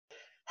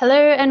Hello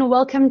and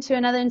welcome to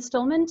another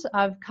installment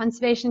of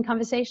Conservation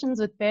Conversations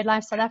with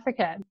BirdLife South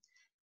Africa.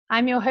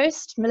 I'm your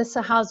host,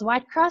 Melissa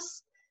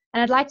Howes-Whitecross,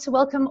 and I'd like to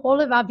welcome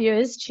all of our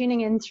viewers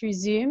tuning in through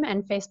Zoom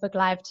and Facebook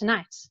Live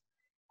tonight.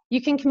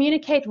 You can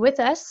communicate with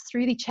us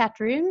through the chat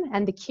room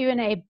and the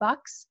Q&A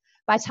box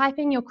by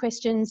typing your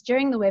questions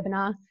during the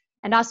webinar,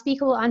 and our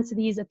speaker will answer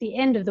these at the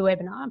end of the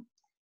webinar.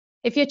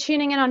 If you're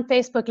tuning in on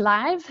Facebook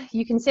Live,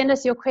 you can send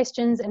us your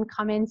questions and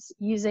comments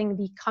using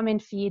the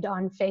comment feed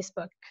on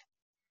Facebook.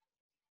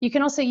 You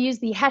can also use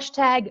the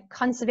hashtag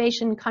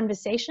Conservation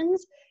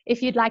Conversations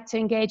if you'd like to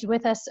engage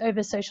with us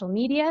over social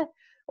media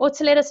or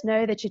to let us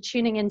know that you're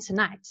tuning in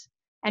tonight.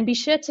 And be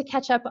sure to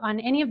catch up on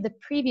any of the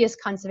previous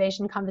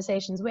Conservation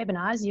Conversations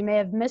webinars you may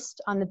have missed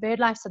on the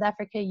BirdLife South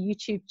Africa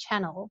YouTube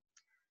channel.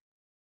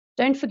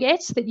 Don't forget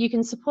that you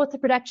can support the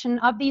production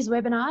of these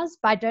webinars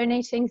by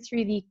donating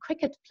through the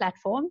Cricut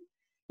platform.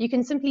 You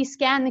can simply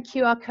scan the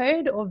QR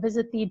code or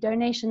visit the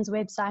donations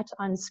website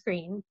on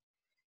screen.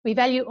 We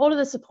value all of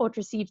the support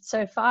received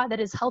so far that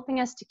is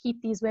helping us to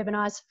keep these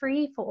webinars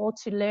free for all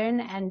to learn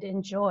and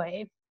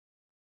enjoy.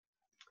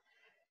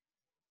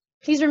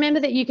 Please remember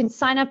that you can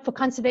sign up for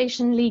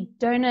Conservation League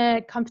donor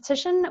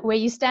competition where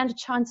you stand a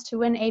chance to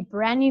win a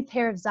brand new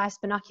pair of Zeiss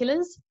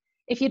binoculars.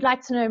 If you'd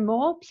like to know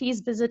more, please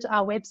visit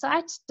our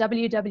website,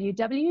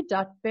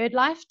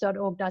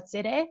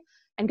 www.birdlife.org.za,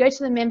 and go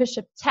to the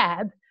membership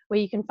tab where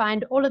you can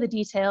find all of the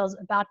details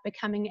about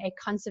becoming a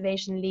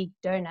Conservation League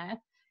donor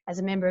as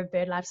a member of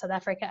BirdLife South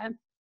Africa.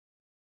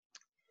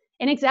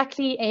 In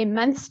exactly a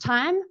month's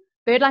time,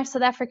 BirdLife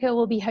South Africa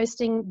will be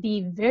hosting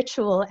the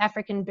virtual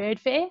African Bird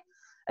Fair,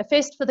 a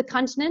first for the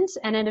continent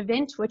and an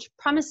event which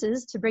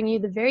promises to bring you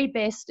the very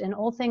best in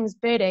all things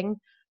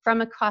birding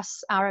from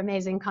across our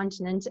amazing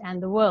continent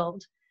and the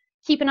world.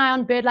 Keep an eye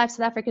on BirdLife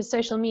South Africa's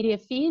social media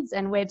feeds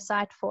and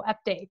website for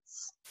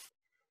updates.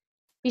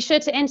 Be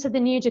sure to enter the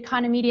new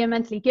Jacana Media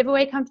monthly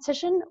giveaway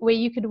competition where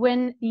you could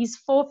win these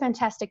 4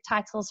 fantastic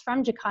titles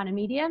from Jacana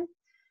Media.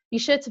 Be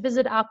sure to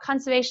visit our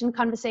Conservation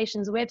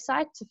Conversations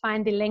website to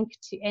find the link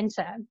to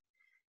enter.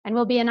 And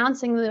we'll be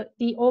announcing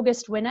the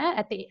August winner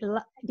at the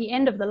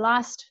end of the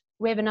last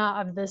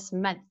webinar of this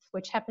month,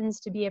 which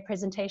happens to be a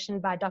presentation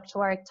by Dr.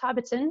 Warwick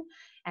Tarberton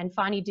and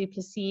Fani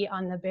Duplessis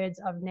on the birds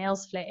of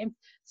Nails Flare.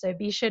 So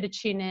be sure to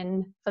tune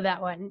in for that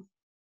one.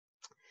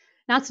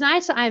 Now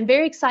tonight, I am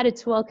very excited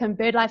to welcome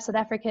BirdLife South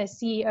Africa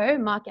CEO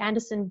Mark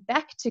Anderson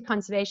back to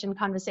Conservation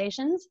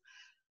Conversations.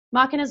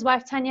 Mark and his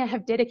wife Tanya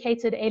have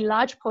dedicated a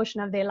large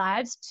portion of their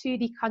lives to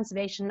the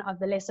conservation of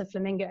the Lesser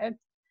Flamingo.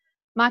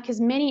 Mark has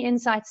many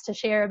insights to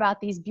share about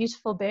these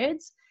beautiful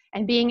birds,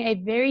 and being a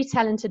very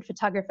talented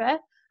photographer,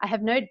 I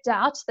have no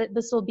doubt that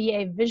this will be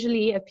a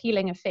visually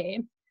appealing affair.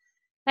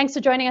 Thanks for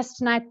joining us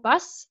tonight,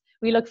 boss.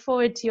 We look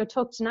forward to your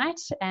talk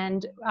tonight,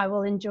 and I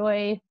will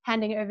enjoy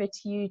handing over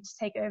to you to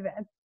take over.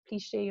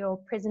 Please share your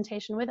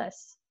presentation with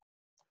us.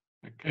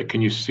 Okay,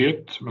 can you see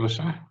it,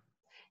 Melissa?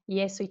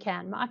 Yes, we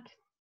can, Mark.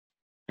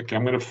 Okay,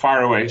 I'm going to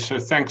fire away. So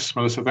thanks,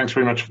 Melissa. Thanks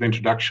very much for the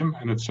introduction.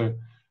 And it's a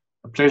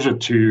pleasure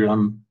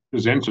to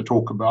present a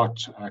talk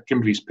about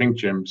Kimberley's pink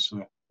gems,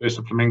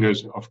 Lesser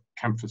Flamingos of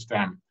Kamfers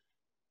Dam.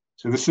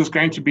 So this is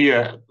going to be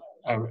a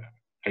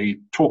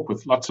talk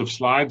with lots of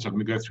slides. I'm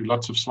going to go through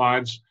lots of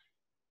slides,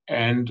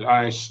 and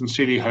I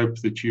sincerely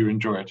hope that you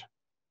enjoy it.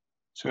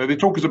 So the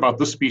talk is about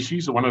this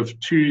species, one of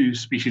 2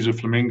 species of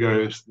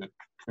flamingos that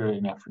occur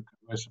in Africa,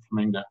 Lesser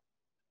Flamingo.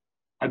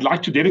 I'd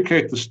like to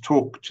dedicate this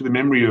talk to the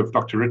memory of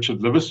Dr.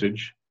 Richard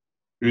Liversidge,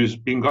 who's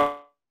been gone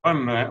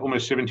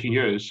almost 17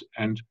 years.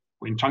 And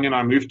when Tanya and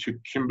I moved to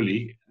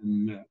Kimberley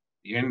in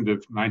the end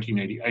of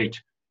 1988,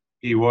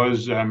 he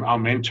was our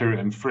mentor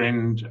and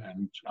friend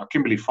and our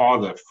Kimberley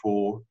father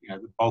for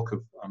the bulk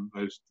of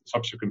those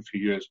subsequent few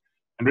years.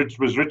 And it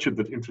was Richard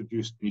that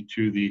introduced me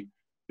to the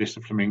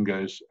Lesser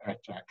Flamingos at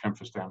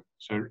Kamfers Dam.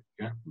 So,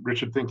 yeah,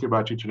 Richard, thinking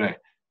about you today.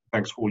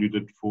 Thanks for all you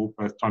did for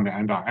both Tanya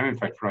and I, and in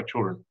fact for our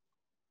children.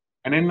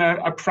 And then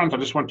up front, I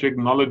just want to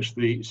acknowledge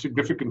the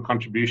significant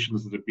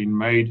contributions that have been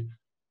made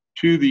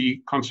to the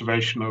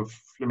conservation of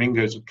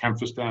flamingos at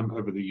Kamfers Dam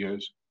over the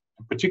years,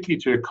 and particularly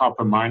to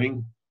Copper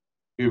Mining,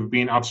 who've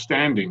been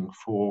outstanding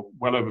for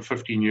well over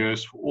 15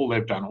 years for all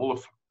they've done, all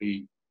of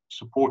the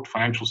support,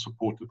 financial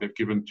support that they've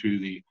given to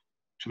the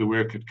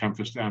work at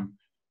Kamfers Dam.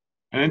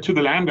 And then to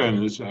the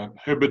landowners,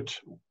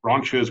 Herbert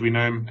Brancher, as we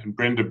know him, and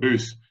Brenda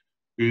Booth,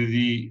 who are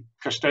the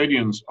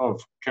custodians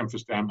of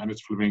Kamfers Dam and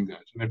its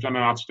flamingos. And they've done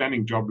an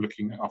outstanding job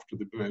looking after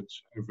the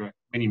birds over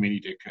many, many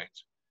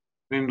decades.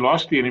 Then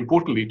lastly, and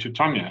importantly, to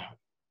Tanya.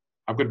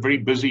 I've got very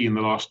busy in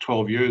the last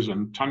 12 years,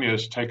 and Tanya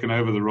has taken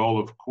over the role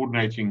of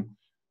coordinating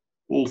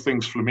all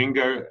things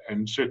flamingo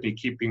and certainly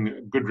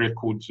keeping good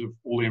records of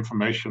all the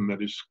information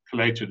that is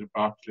collated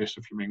about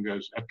lesser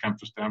flamingos at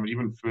Kamfers Dam and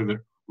even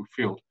further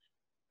afield.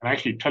 And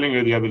actually telling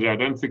her the other day, I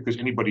don't think there's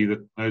anybody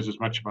that knows as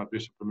much about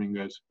lesser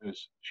flamingos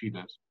as she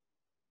does.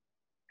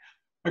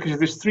 Okay, so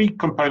there's 3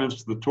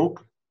 components to the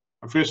talk.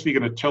 I'm firstly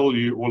going to tell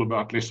you all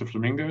about Lesser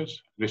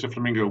Flamingos, Lesser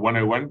Flamingo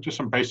 101, just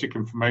some basic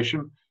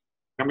information.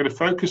 I'm going to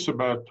focus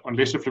on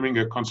Lesser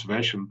Flamingo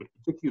conservation, but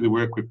particularly the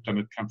work we've done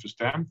at Kamfers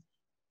Dam.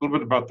 a little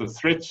bit about the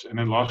threats, and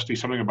then lastly,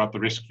 something about the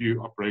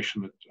rescue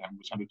operation that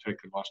was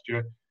undertaken last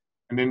year.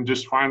 And then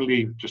just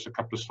finally, just a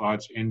couple of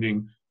slides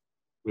ending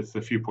with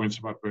a few points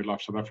about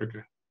BirdLife South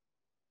Africa.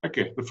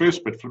 Okay, the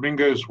first bit,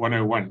 Flamingos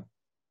 101.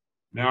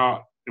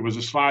 Now, it was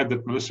a slide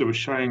that Melissa was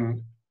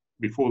showing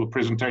before the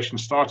presentation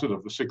started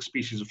of the 6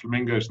 species of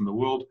flamingos in the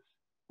world.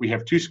 We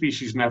have 2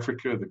 species in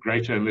Africa, the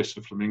greater and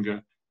lesser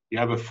flamingo. The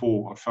other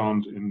 4 are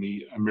found in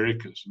the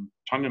Americas. And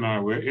Tanya and I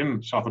were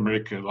in South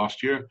America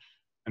last year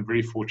and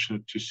very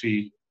fortunate to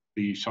see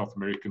the South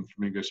American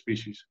flamingo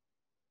species.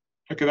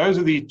 Okay, those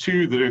are the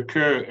 2 that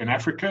occur in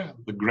Africa,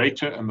 the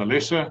greater and the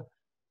lesser.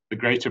 The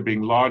greater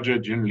being larger,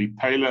 generally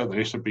paler, the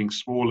lesser being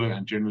smaller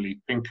and generally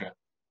pinker.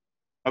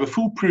 Now, the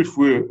foolproof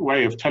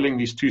way of telling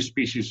these 2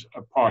 species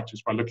apart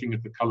is by looking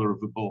at the color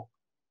of the bill.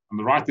 On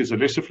the right, there's a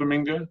lesser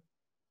flamingo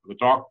with a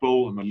dark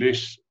bill, and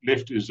the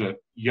left is a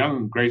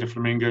young greater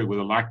flamingo with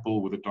a light bill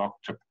with a dark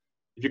tip.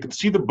 If you can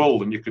see the bill,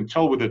 then you can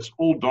tell whether it's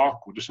all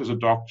dark or just has a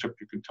dark tip,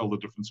 you can tell the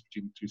difference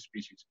between the 2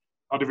 species.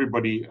 Not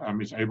everybody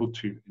is able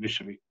to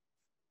initially.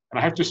 And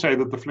I have to say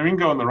that the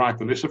flamingo on the right,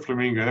 the lesser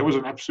flamingo, that was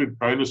an absolute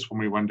bonus for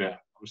me one day.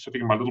 I was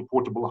sitting in my little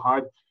portable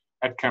hide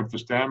at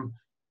Kamfers Dam,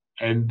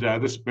 and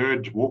this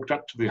bird walked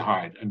up to the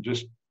hide and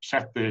just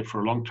sat there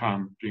for a long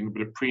time doing a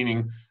bit of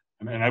preening,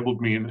 and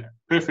enabled me in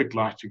perfect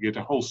light to get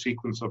a whole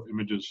sequence of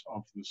images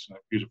of this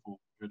beautiful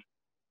bird.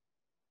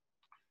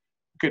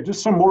 Okay,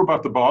 just some more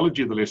about the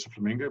biology of the lesser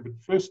flamingo, but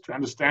first to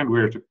understand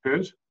where it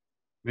occurs.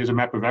 There's a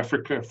map of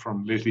Africa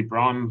from Leslie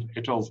Brown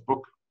et al.'s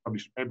book,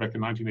 published back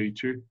in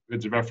 1982,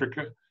 Birds of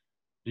Africa.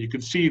 You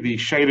can see the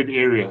shaded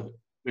area.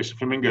 Lesser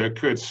flamingo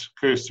occurs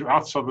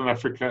throughout southern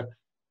Africa,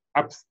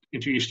 up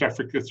into East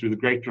Africa through the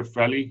Great Rift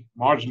Valley,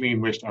 marginally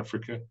in West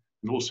Africa,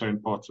 and also in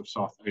parts of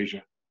South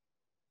Asia.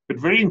 But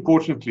very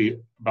importantly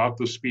about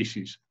this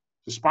species,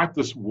 despite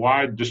this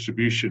wide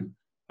distribution,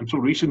 until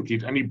recently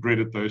it only bred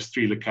at those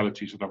 3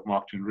 localities that I've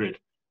marked in red.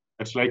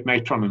 That's Lake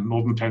Natron in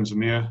northern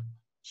Tanzania,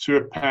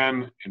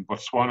 Suapan in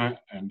Botswana,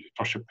 and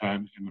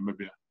Toshapan in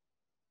Namibia.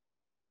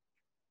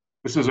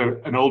 This is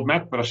an old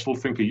map, but I still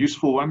think a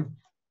useful one.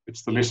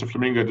 It's the lesser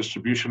flamingo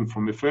distribution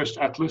from the first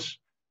atlas,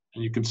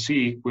 and you can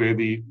see where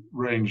the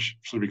range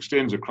sort of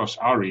extends across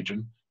our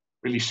region,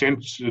 really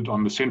centered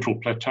on the central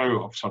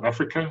plateau of South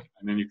Africa,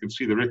 and then you can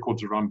see the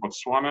records around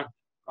Botswana,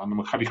 around the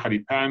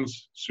Machadi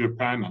Pans,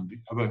 Suapan, and the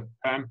other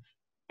pan,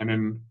 and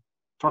then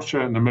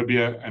Tosha,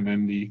 Namibia, and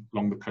then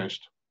along the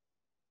coast.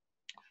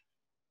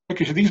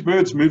 Okay, so these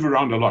birds move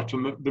around a lot,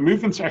 and the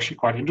movement's actually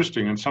quite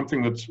interesting and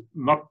something that's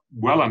not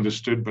well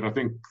understood, but I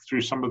think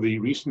through some of the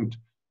recent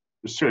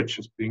research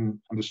is being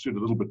understood a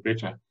little bit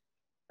better.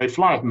 They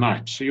fly at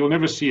night, so you'll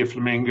never see a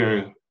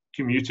flamingo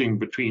commuting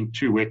between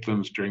 2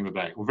 wetlands during the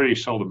day, or very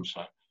seldom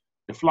so.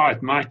 They fly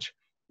at night,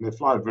 and they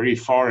fly very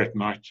far at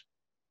night,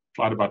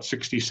 fly at about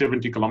 60,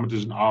 70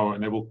 kilometers an hour,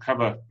 and they will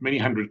cover many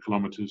hundred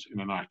kilometers in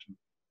a night.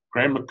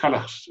 Graham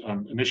McCulloch's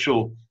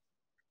initial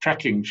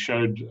tracking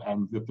showed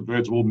that the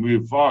birds will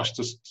move vast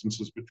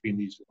distances between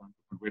these different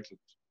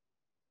wetlands.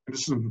 And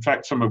this is in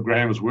fact some of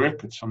Graham's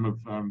work. It's some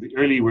of the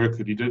early work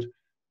that he did,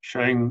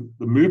 showing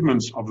the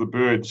movements of the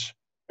birds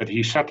that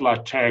he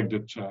satellite tagged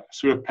at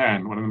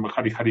Suapan, one of the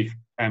Machadi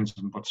pans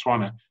in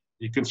Botswana.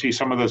 You can see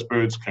some of those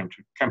birds came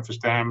to Kamfers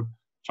Dam,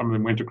 some of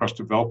them went across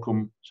to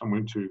Welkom, some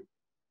went to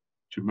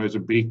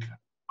Mozambique,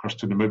 across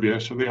to Namibia.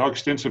 So there are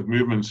extensive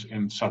movements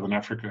in southern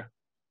Africa.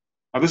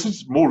 Now, this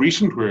is more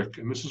recent work,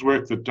 and this is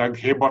work that Doug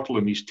Hairbottle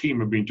and his team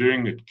have been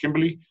doing at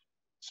Kimberley.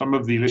 Some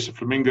of the lesser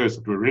flamingos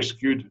that were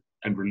rescued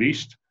and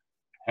released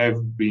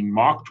have been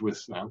marked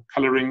with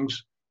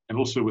colorings and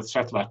also with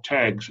satellite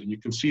tags, and you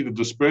can see the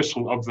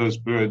dispersal of those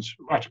birds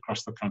right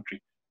across the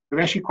country.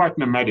 They're actually quite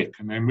nomadic,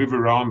 and they move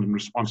around in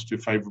response to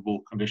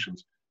favorable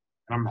conditions.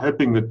 And I'm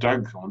hoping that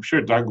I'm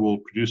sure Doug will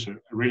produce a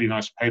really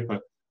nice paper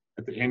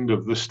at the end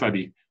of this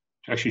study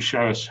to actually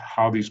show us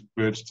how these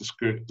birds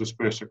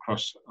disperse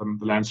across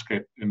the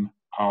landscape in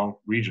our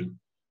region.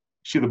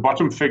 You see the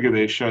bottom figure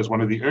there shows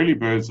one of the early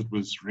birds that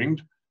was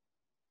ringed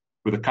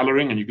with a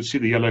coloring, and you can see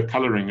the yellow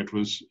coloring. It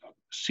was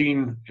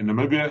seen in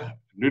Namibia,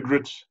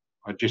 Ludrit,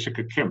 by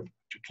Jessica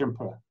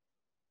Kemper.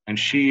 And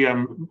she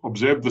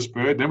observed this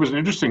bird. There was an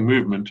interesting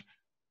movement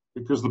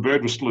because the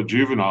bird was still a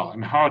juvenile,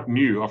 and how it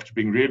knew after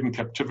being reared in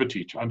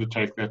captivity to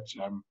undertake that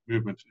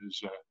movement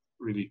is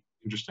really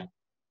interesting.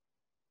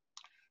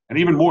 And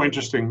even more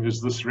interesting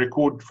is this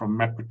record from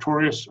Matt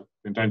Pretorius,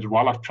 the Endangered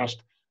Wildlife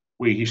Trust,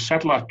 where he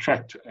satellite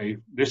tracked a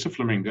lesser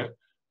flamingo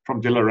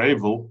from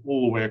Delareyville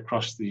all the way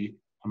across the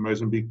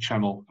Mozambique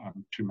Channel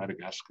to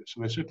Madagascar. So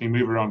they certainly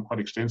move around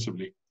quite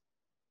extensively.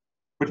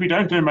 But we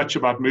don't know much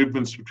about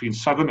movements between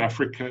southern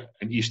Africa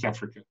and East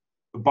Africa.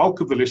 The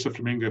bulk of the lesser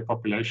flamingo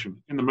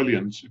population, in the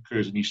millions,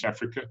 occurs in East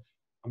Africa,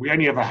 and we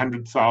only have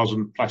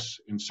 100,000 plus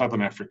in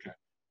southern Africa.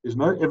 There's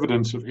no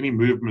evidence of any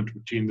movement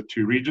between the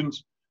 2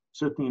 regions,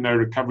 certainly no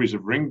recoveries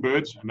of ring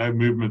birds, and no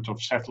movement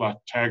of satellite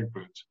tag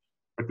birds.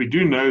 But we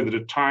do know that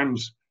at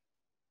times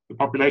the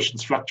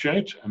populations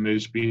fluctuate, and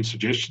there's been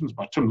suggestions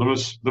by Tim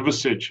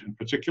Liversedge in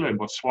particular in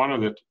Botswana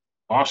that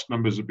vast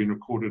numbers have been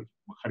recorded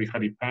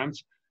Machadi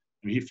pans.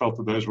 and he felt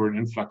that those were an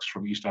influx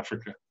from East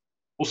Africa.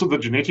 Also, the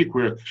genetic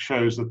work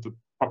shows that the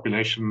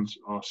populations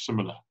are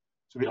similar.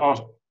 So there are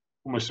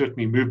almost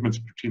certainly movements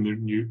between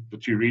the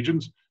two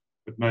regions,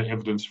 but no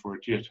evidence for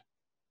it yet.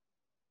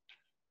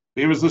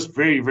 There was this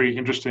very, very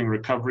interesting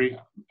recovery.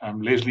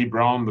 Leslie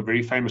Brown, the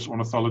very famous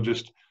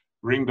ornithologist,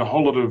 ringed a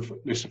whole lot of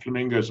lesser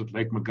flamingos at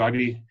Lake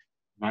Magadi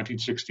in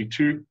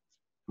 1962.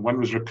 One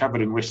was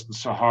recovered in Western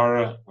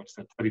Sahara,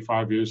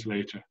 35 years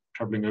later,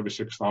 traveling over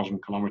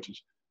 6,000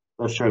 kilometers.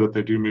 Those show that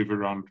they do move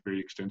around very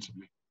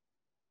extensively.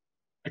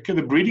 Okay,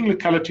 the breeding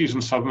localities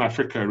in Southern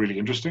Africa are really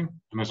interesting.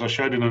 And as I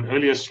showed in an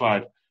earlier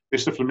slide,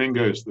 lesser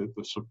flamingos, the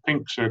sort of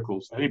pink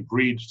circles, they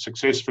breed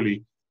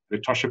successfully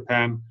at Etosha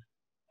Pan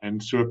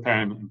and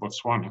Suapan in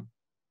Botswana.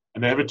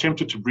 And they have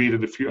attempted to breed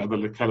at a few other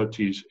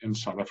localities in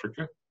South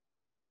Africa.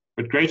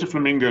 But greater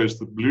flamingos,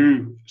 the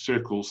blue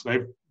circles,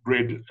 they've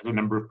bred at a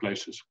number of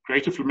places.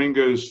 Greater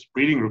flamingos'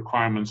 breeding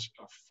requirements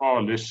are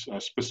far less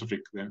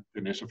specific than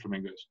lesser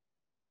flamingos.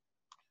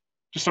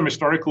 Just some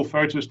historical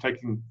photos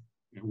taken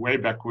way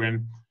back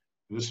when.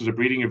 This is a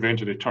breeding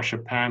event at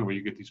Etosha Pan where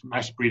you get these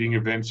mass breeding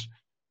events.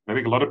 I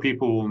think a lot of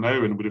people will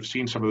know and would have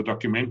seen some of the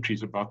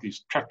documentaries about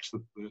these tracks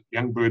that the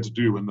young birds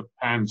do when the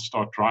pans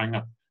start drying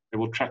up. They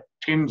will track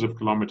tens of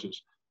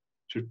kilometers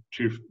to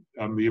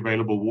the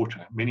available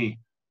water, many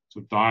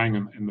sort of dying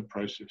in the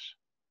process.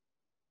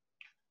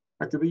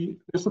 The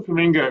lesser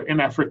flamingo in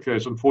Africa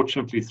is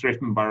unfortunately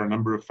threatened by a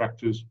number of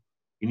factors.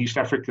 In East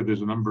Africa,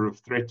 there's a number of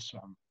threats.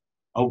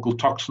 Algal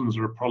toxins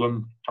are a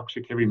problem,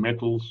 toxic heavy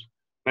metals.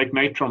 Lake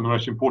Natron, the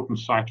most important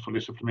site for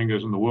lesser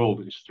flamingos in the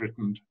world, is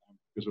threatened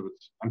because of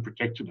it's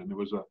unprotected, and there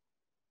was a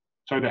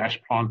soda ash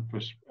plant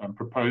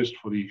proposed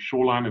for the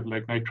shoreline of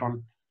Lake Natron.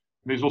 And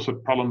there's also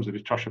problems at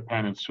Etosha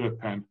Pan and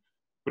Suapan.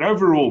 But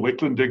overall,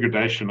 wetland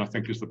degradation, I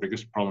think, is the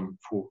biggest problem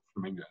for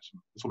flamingos.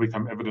 This will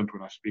become evident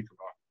when I speak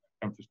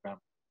about Kamfers Dam.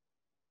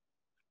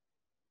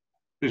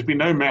 There's been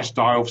no mass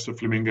die-offs of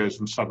flamingos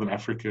in Southern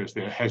Africa as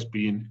there has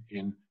been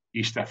in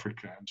East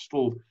Africa. And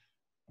still,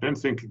 I don't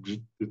think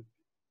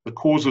the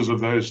causes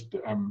of those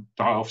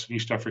die-offs in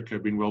East Africa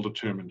have been well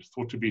determined. It's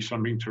thought to be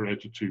something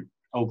related to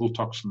algal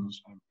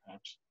toxins,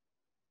 perhaps.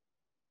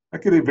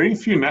 Okay, there are very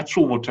few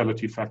natural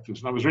mortality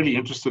factors. And I was really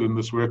interested in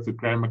this work that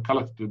Graham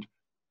McCulloch did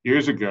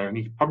years ago, and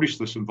he published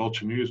this in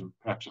Vulture News and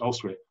perhaps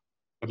elsewhere,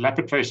 that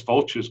lappet-faced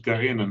vultures go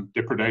in and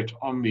depredate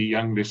on the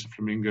young lesser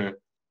flamingo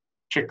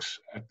chicks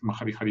at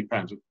Magadi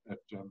Pans, at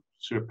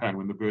Suapan,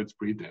 when the birds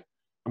breed there.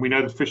 And we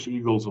know that fish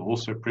eagles are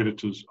also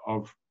predators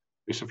of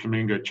lesser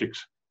flamingo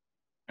chicks.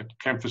 At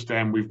Kamfers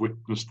Dam, we've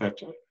witnessed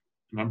that a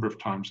number of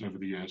times over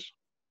the years.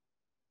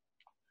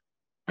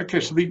 Okay,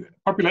 so the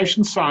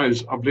population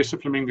size of lesser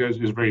flamingos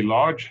is very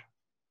large.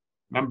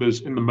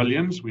 Numbers in the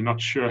millions, we're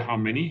not sure how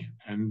many.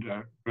 And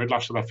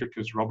BirdLife South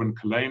Africa's Robin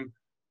Culane,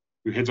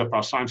 who heads up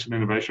our science and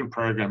innovation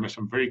program, has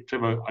some very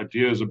clever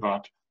ideas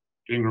about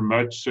doing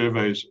remote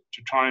surveys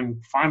to try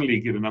and finally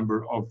get a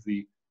number of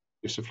the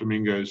lesser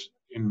flamingos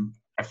in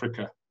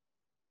Africa.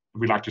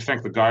 We'd like to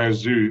thank the Gaia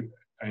Zoo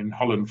in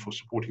Holland for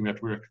supporting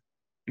that work.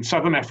 In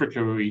Southern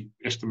Africa, we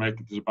estimate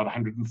that there's about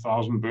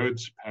 100,000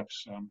 birds,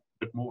 perhaps a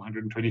bit more,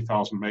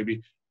 120,000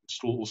 maybe. It's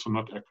still also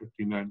not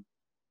accurately known.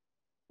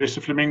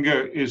 Lesser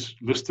flamingo is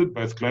listed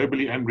both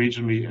globally and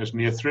regionally as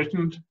near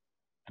threatened,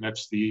 and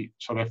that's the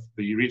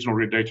regional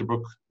red data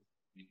book,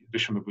 the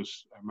edition that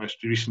was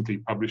most recently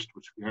published,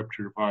 which we hope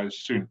to revise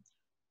soon.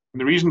 And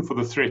the reason for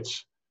the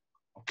threats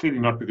are clearly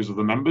not because of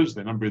the numbers,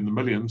 they number in the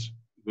millions.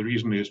 The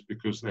reason is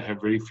because they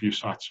have very few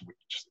sites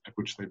at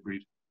which they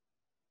breed.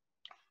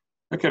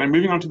 Okay, now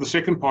moving on to the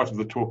second part of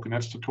the talk, and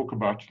that's to talk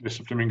about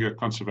lesser flamingo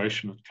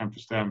conservation at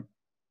Kamfers Dam.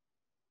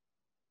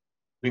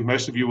 I think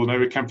most of you will know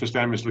where Kamfers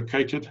Dam is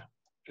located.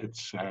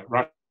 It's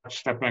right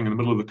slap bang in the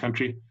middle of the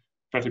country.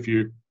 In fact,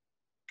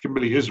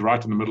 Kimberley is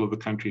right in the middle of the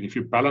country, and if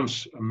you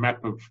balance a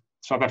map of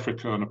South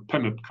Africa on a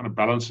pin, it kind of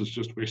balances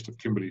just west of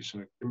Kimberley.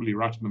 So Kimberley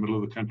right in the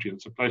middle of the country.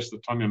 It's a place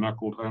that Tanya and I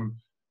called home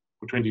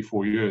for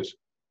 24 years.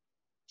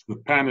 So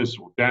the dam is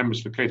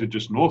located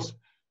just north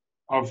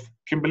of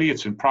Kimberley.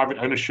 It's in private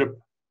ownership.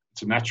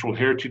 It's a natural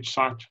heritage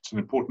site. It's an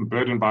important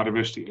bird and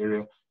biodiversity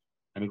area,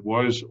 and it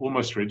was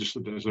almost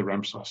registered as a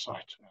Ramsar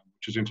site,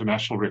 which is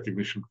international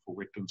recognition for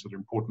wetlands that are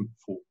important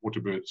for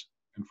water birds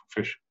and for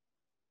fish.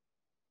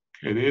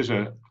 Okay, there's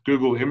a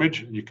Google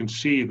image. You can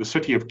see the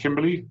city of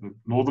Kimberley, the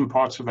northern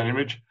parts of that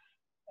image,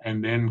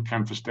 and then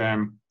Kamfers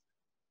Dam,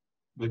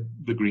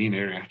 the green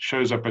area. It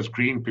shows up as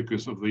green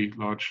because of the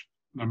large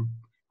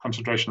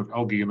concentration of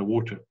algae in the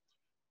water.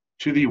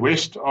 To the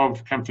west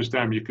of Kamfers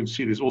Dam, you can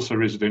see there's also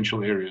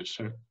residential areas.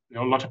 So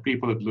there are a lot of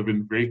people that live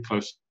in very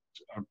close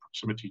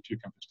proximity to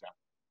Kamfers Dam.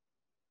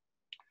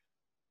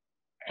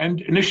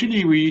 And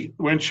initially, we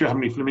weren't sure how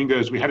many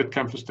flamingos we had at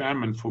Kamfers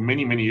Dam, and for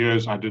many, many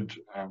years, I did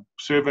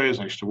surveys.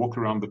 I used to walk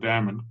around the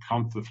dam and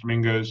count the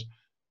flamingos.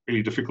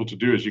 Really difficult to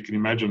do, as you can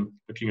imagine,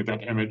 looking at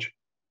that image.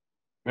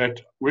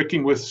 But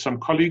working with some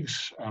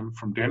colleagues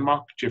from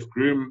Denmark, Jeff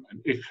Groom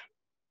and Ich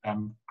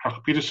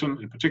Krach Peterson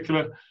in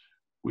particular,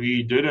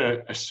 we did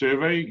a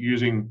survey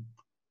using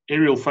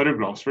aerial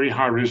photographs, very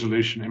high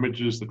resolution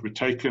images that were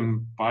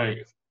taken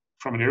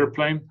from an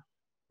aeroplane.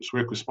 This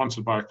work was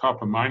sponsored by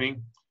Copper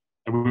Mining,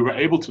 and we were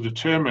able to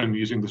determine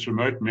using this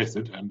remote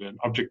method and an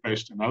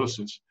object-based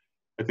analysis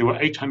that there were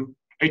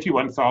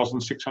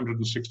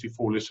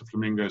 81,664 lesser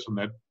flamingos on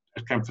that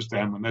at Kamfers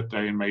Dam on that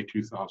day in May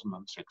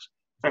 2006. In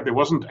fact, there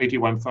wasn't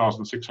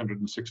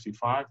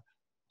 81,665,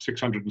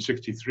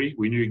 663.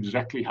 We knew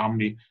exactly how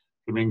many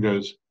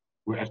flamingos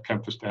were at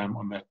Kamfers Dam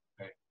on that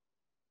day.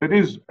 That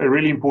is a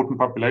really important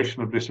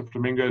population of lesser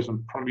flamingos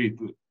and probably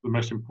the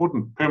most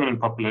important permanent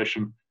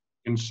population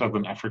in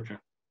southern Africa.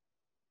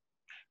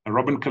 Now,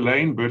 Robin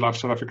Cullen, BirdLife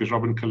South Africa's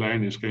Robin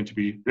Cullen, is going to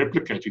be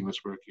replicating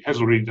this work. He has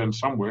already done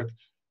some work,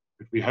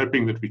 but we're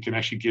hoping that we can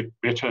actually get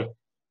better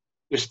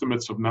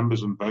estimates of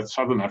numbers in both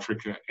southern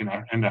Africa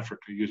and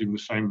Africa using the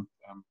same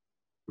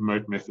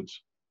remote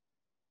methods.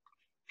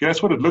 Okay,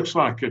 that's what it looks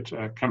like at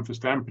Kamfers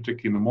Dam,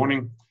 particularly in the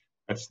morning.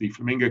 That's the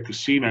flamingo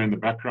casino in the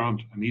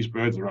background, and these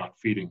birds are out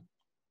feeding.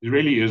 It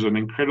really is an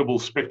incredible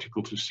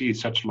spectacle to see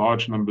such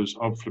large numbers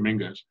of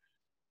flamingos.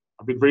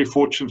 I've been very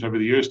fortunate over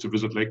the years to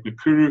visit Lake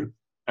Nakuru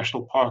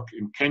National Park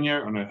in Kenya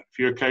on a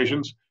few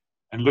occasions,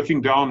 and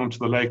looking down onto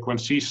the lake, one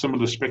sees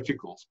similar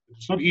spectacles.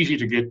 It's not easy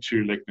to get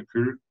to Lake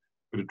Nakuru,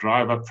 but to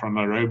drive up from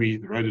Nairobi,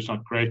 the road is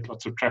not great,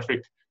 lots of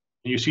traffic,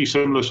 and you see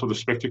similar sort of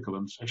spectacle,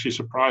 and it's actually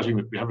surprising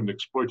that we haven't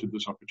exploited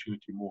this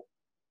opportunity more.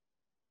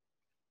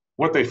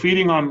 What they're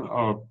feeding on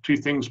are two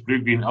things,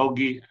 blue-green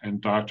algae and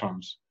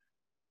diatoms.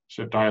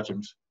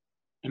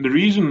 And the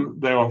reason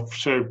they are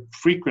so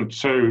frequent,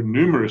 so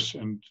numerous,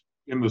 and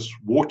in this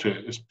water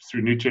is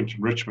through nutrient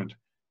enrichment.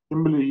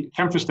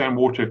 Kamfers Dam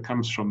water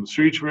comes from the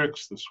sewage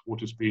works. This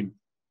water's been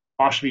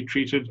partially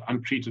treated,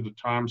 untreated at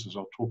times, as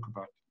I'll talk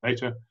about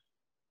later.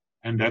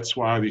 And that's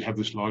why we have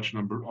this large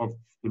number of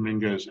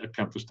flamingos at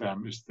Kamfers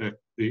Dam, is that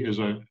there is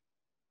a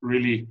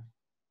really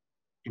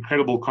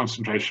incredible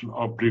concentration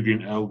of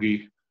blue-green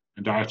algae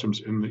and diatoms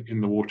in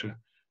the water.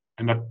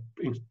 And I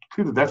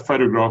included that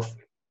photograph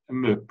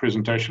in the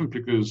presentation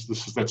because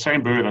this is that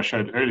same bird I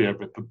showed earlier,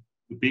 but the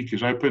beak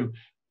is open, and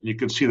you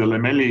can see the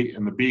lamellae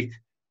in the beak,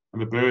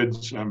 and the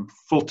birds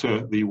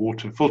filter the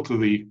water, filter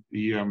the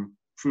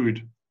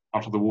food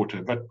out of the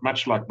water, but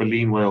much like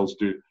baleen whales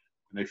do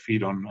when they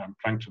feed on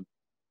plankton.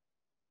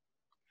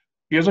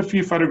 Here's a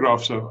few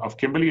photographs of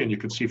Kimberley, and you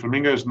can see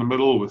flamingos in the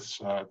middle with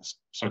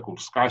so-called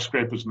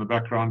skyscrapers in the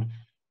background.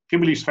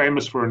 Kimberley's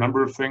famous for a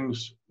number of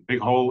things. The big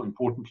hole,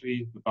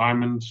 importantly, the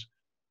diamonds,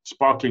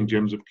 sparkling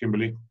gems of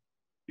Kimberley,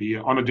 the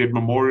Honor Dead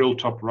Memorial,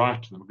 top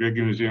right, the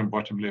McGregor Museum,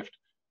 bottom left.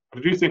 But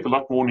I do think a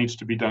lot more needs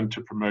to be done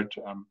to promote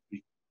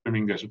the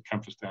flamingos at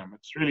Kamfers Dam.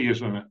 It really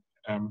is an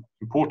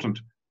important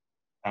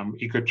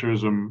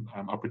ecotourism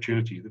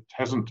opportunity that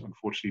hasn't,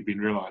 unfortunately,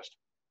 been realized.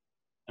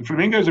 And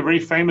flamingos are very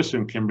famous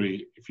in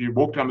Kimberley. If you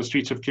walk down the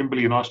streets of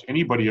Kimberley and ask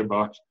anybody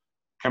about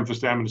Kamfers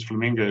Dam and its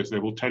flamingos, they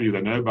will tell you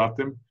they know about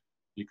them.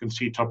 You can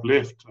see top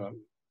left,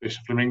 there's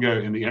a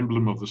flamingo in the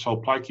emblem of the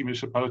Solplaatje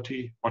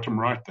municipality. Bottom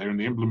right, they're in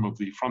the emblem of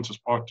the Francis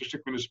Park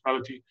District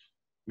municipality.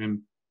 And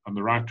then on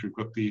the right, we've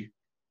got the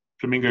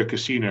Flamingo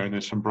Casino, and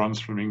there's some bronze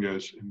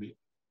flamingos in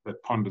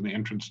that pond in the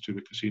entrance to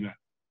the casino.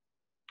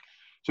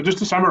 So just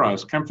to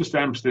summarize, Kamfers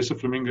Dam's lesser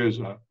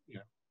flamingos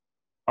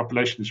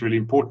population is really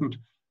important.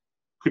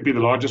 Could be the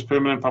largest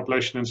permanent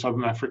population in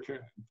southern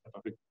Africa.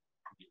 I think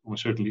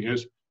almost certainly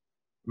is.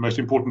 The most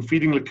important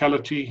feeding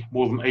locality,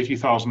 more than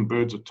 80,000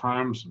 birds at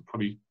times, and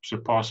probably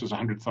surpasses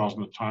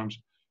 100,000 at times.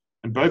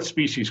 And both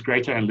species,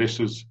 greater and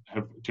lessers,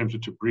 have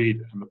attempted to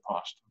breed in the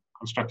past,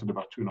 constructed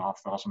about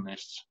 2,500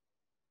 nests.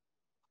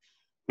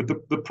 But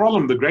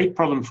the great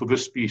problem for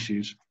this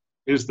species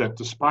is that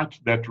despite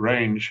that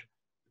range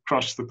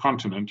across the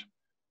continent,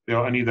 there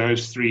are only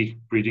those three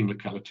breeding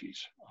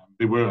localities.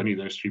 There were only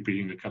those three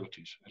breeding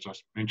localities. As I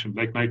mentioned,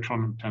 Lake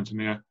Natron in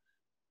Tanzania,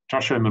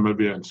 Tasha in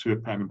Namibia, and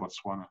Suapan in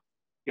Botswana.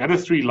 The other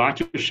three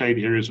lighter shade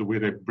areas are where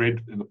they've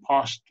bred in the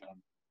past.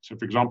 So,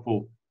 for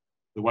example,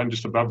 the one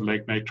just above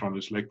Lake Natron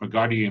is Lake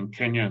Magadi in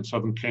Kenya, in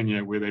southern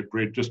Kenya, where they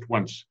bred just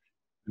once.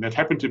 And that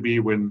happened to be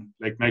when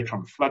Lake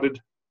Natron flooded.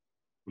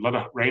 A lot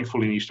of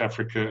rainfall in East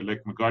Africa.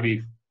 Lake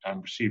Magadi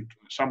received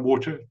some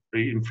water,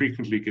 very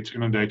infrequently gets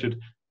inundated.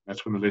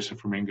 That's when the lesser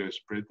flamingos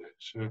bred there.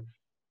 So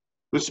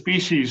this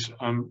species,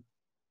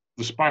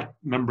 despite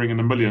numbering in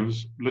the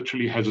millions,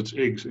 literally has its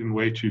eggs in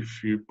way too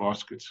few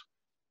baskets.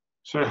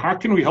 So how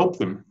can we help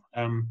them?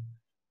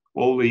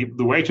 Well,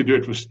 the way to do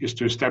it is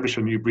to establish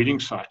a new breeding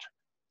site.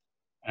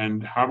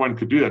 And how one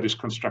could do that is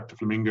construct a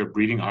flamingo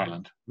breeding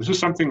island. This is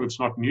something that's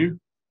not new.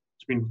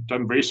 It's been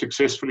done very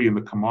successfully in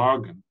the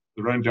Camargue and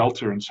the Rhone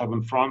Delta in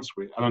southern France,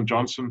 where Alan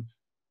Johnson,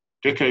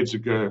 decades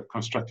ago,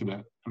 constructed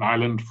an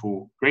island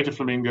for greater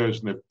flamingos,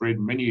 and they've bred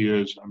many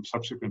years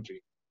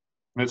subsequently.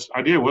 And its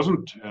idea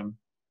wasn't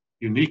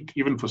unique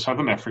even for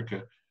southern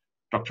Africa.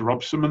 Dr.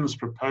 Rob Simmons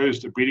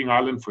proposed a breeding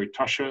island for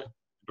Etosha.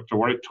 Dr.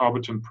 Warwick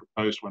Tarberton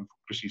proposed one for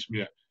Chrissy's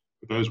Mere,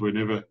 but those were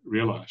never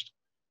realized.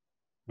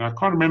 Now, I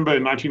can't remember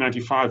in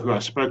 1995 who I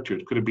spoke to.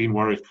 It could have been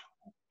Warwick,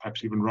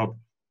 perhaps even Rob,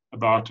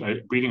 about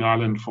a breeding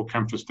island for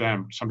Kamfers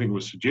Dam. Something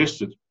was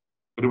suggested,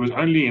 But it was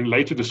only in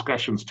later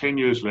discussions, 10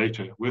 years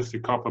later, with the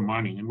copper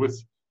mining and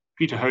with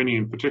Peter Honey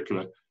in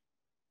particular,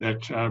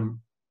 that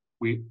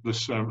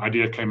this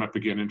idea came up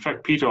again. In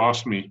fact, Peter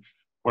asked me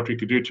what we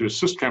could do to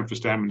assist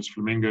Kamfers Dam and its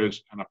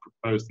flamingos, and I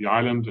proposed the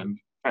island. And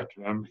in fact,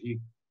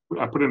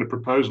 I put in a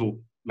proposal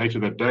later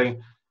that day.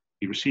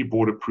 He received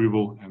board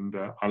approval, and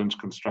island's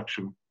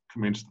construction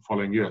commenced the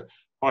following year,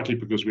 partly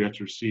because we had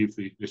to receive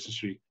the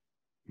necessary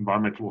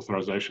environmental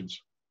authorizations.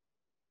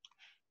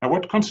 Now,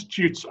 what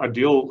constitutes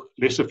ideal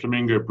lesser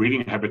flamingo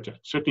breeding habitat?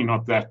 Certainly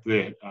not that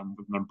there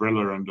with an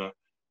umbrella and a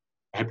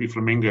happy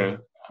flamingo.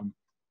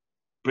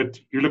 But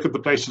you look at the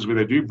places where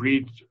they do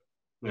breed,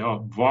 they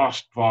are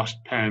vast, vast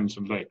pans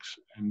and lakes,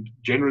 and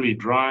generally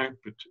dry,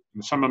 but in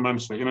the summer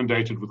months they're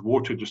inundated with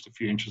water, just a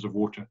few inches of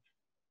water.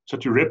 So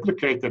to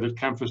replicate that at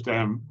Kamfers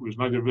Dam was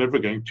not ever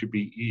going to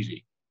be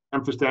easy.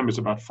 Kamfers Dam is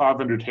about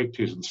 500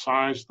 hectares in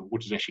size. The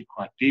water is actually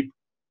quite deep.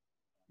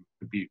 It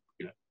could be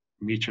a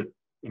meter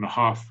and a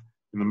half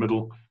in the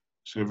middle,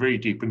 so very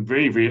deep and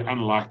very, very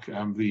unlike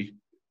the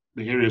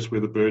areas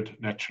where the bird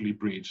naturally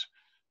breeds.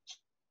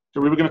 So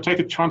we were going to take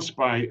a chance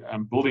by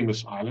building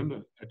this island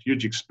at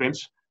huge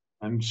expense,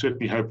 and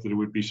certainly hope that it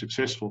would be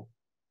successful.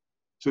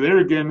 So there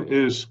again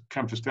is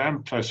Kamfers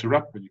Dam closer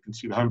up, and you can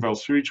see the Homevale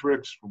sewage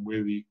works from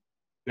where the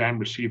dam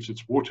receives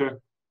its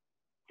water,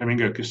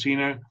 Flamingo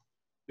Casino,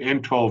 the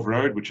N12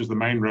 road, which is the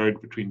main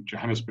road between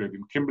Johannesburg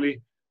and Kimberley,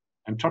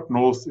 and top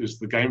north is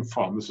the game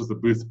farm. This is the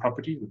Booth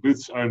property. The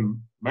Booths own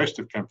most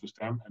of Kamfers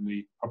Dam and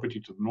the property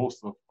to the north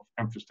of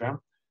Kamfers Dam.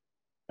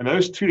 And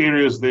those two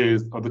areas there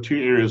are the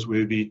two areas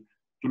where the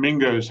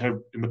flamingos have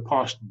in the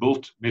past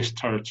built nest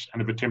turrets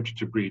and have attempted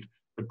to breed,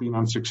 but been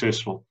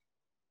unsuccessful.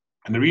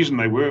 And the reason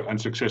they were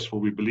unsuccessful,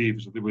 we believe,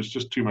 is that there was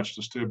just too much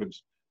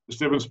disturbance.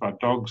 Disturbance by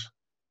dogs,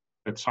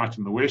 that site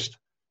in the west.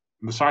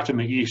 And the site in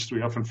the east,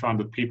 we often found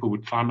that people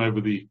would climb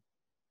over the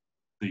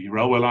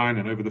railway line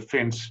and over the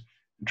fence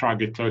and try and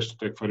get close to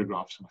take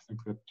photographs. And I think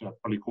that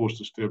probably caused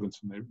disturbance,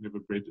 and they never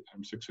bred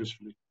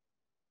successfully.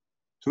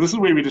 So this is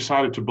where we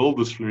decided to build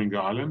this flamingo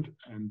island.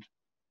 And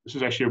this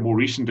is actually a more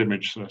recent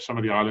image. So some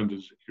of the island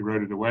is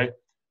eroded away.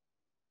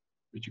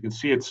 But you can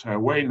see it's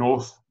way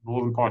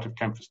northern part of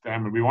Kamfers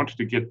Dam, and we wanted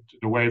to get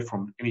it away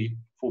from any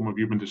form of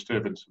human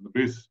disturbance. And the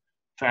Booth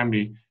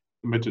family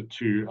committed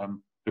to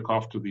look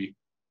after the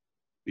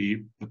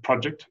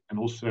project, and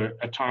also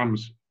at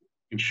times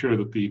ensure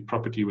that the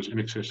property was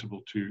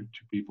inaccessible to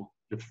people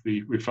if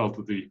we felt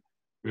that the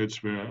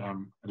birds were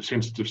at a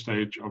sensitive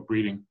stage of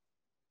breeding.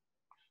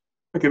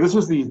 Okay, this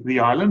is the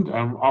island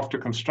after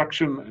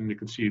construction, and you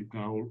can see it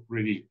now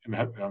already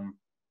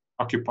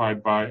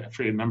occupied by a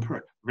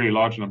very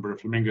large number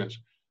of flamingos.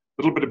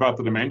 A little bit about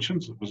the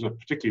dimensions. It was a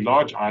particularly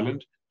large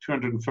island,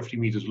 250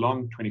 meters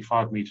long,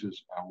 25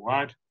 meters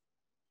wide.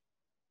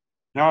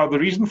 Now, the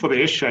reason for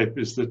the S shape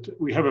is that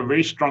we have a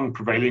very strong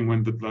prevailing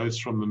wind that blows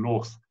from the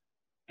north.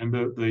 And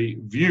the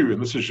view,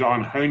 and this is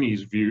Jean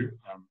Honey's view,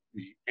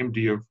 the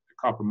MD of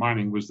copper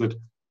mining, was that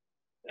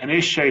an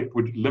S shape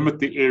would limit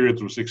the area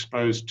that was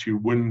exposed to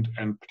wind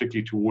and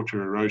particularly to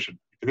water erosion.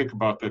 If you think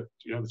about that,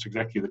 that's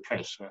exactly the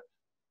case.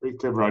 Very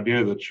clever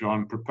idea that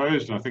Jean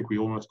proposed, and I think we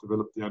almost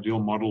developed the ideal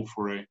model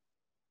for a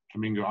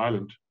flamingo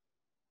island.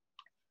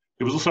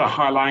 There was also a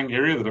high-lying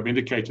area that I've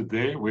indicated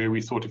there, where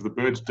we thought if the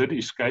birds did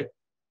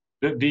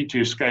need to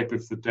escape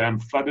if the dam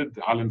flooded,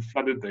 the island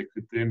flooded, they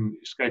could then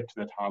escape to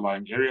that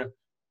high-lying area.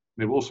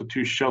 There were also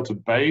two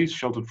sheltered bays,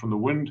 sheltered from the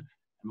wind,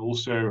 and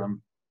also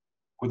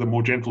with a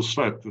more gentle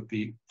slope that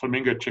the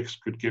flamingo chicks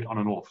could get on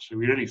and off. So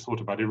we really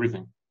thought about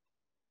everything.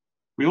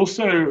 We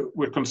also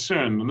were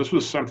concerned, and this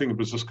was something that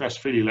was discussed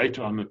fairly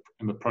later on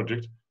in the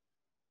project,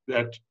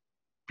 that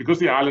because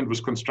the island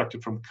was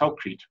constructed from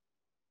calcrete,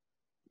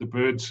 the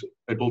birds,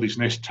 they build these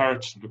nest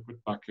turrets that look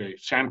like a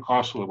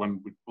sandcastle that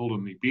one would build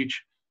on the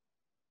beach.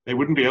 They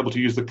wouldn't be able to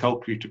use the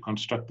calcrete to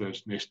construct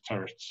those nest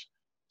turrets.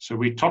 So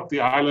we topped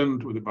the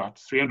island with about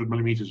 300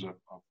 millimeters of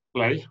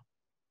clay.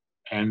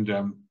 And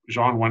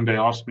Jean one day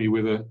asked me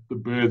whether the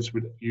birds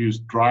would use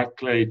dry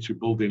clay to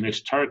build their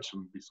nest turrets,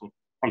 and we thought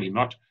probably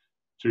not.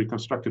 So we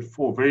constructed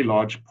 4 very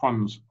large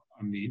ponds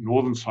on the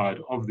northern side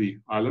of the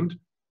island,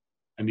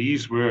 and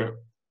these were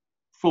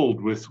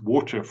filled with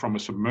water from a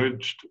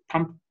submerged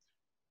pump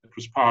that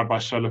was powered by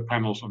solar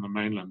panels on the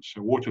mainland.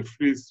 So water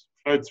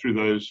flowed through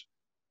those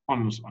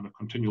ponds on a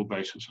continual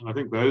basis, and I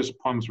think those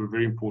ponds were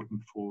very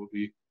important for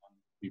the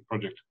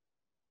project.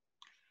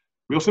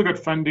 We also got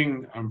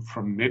funding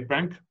from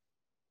Nedbank,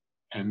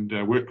 and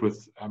worked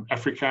with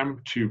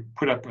Africam to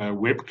put up a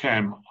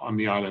webcam on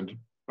the island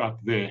about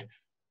there.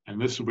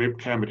 And this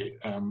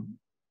webcam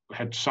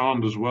had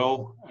sound as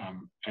well,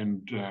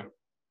 and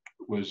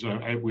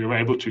we were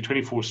able to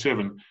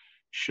 24/7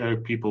 show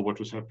people what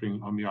was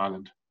happening on the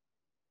island.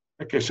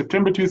 Okay,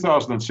 September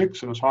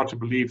 2006, and it's hard to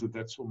believe that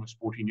that's almost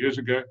 14 years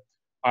ago,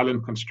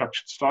 island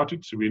construction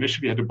started. So we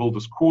initially had to build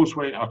this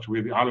causeway out to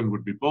where the island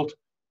would be built.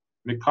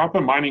 And the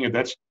copper mining at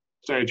that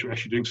stage were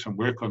actually doing some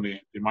work on their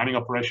mining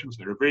operations.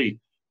 They're a very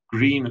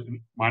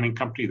green mining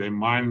company. They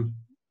mine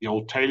the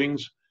old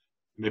tailings.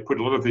 And they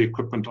put a lot of the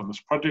equipment on this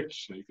project.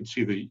 So you can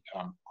see the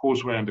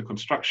causeway under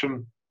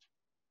construction.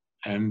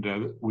 And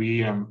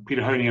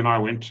Peter Honey and I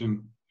went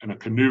in a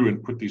canoe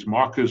and put these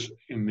markers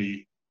in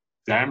the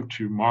dam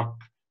to mark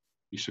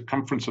the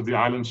circumference of the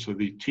island, so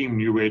the team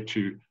knew where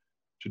to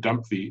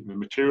dump the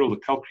material, the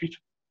concrete.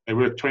 They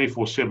worked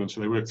 24/7,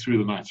 so they worked through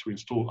the night. So we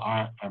installed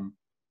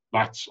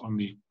lights on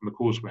the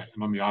causeway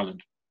and on the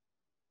island.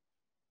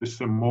 There's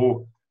some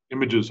more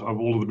images of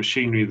all of the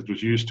machinery that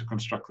was used to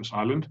construct this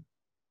island.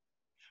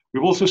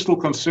 We're also still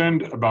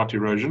concerned about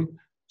erosion,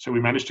 so we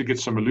managed to get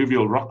some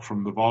alluvial rock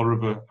from the Vaal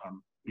River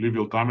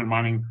alluvial diamond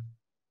mining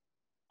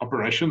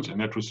operations, and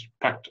that was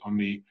packed on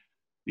the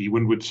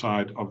windward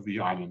side of the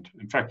island.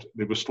 In fact,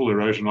 there was still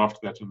erosion after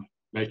that, and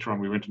later on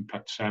we went and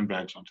packed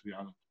sandbags onto the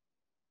island.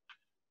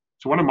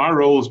 So one of my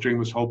roles during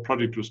this whole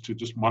project was to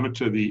just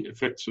monitor the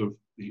effects of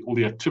all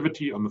the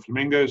activity on the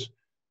flamingos.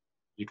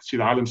 You can see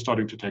the island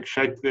starting to take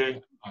shape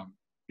there.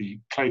 The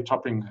clay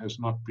topping has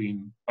not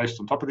been placed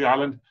on top of the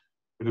island,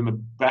 but in the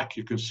back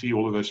you can see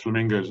all of those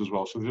flamingos as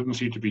well. So they didn't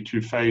seem to be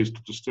too phased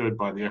or disturbed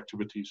by the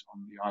activities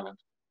on the island.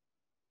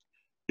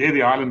 There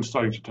the island is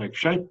starting to take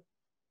shape,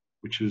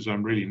 which is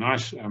really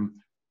nice.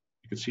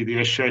 You can see the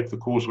S shape, the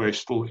causeway is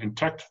still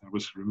intact. It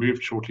was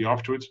removed shortly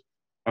afterwards.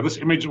 Now this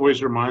image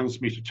always reminds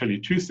me to tell you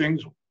two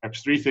things,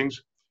 perhaps three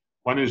things.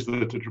 One is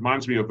that it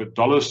reminds me of a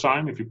dollar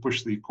sign. If you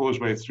push the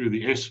causeway through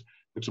the S,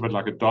 it's a bit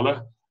like a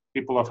dollar.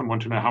 People often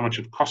want to know how much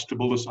it cost to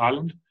build this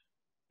island.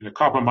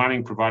 Copper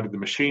mining provided the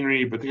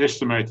machinery, but the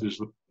estimate is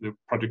that the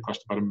project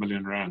cost about R1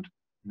 million. And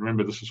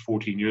remember, this is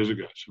 14 years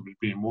ago, so it would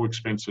be a more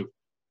expensive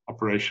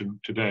operation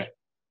today.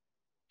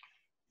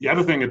 The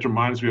other thing it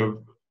reminds me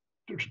of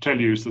to tell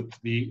you is that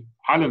the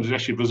island is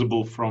actually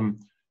visible from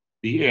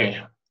the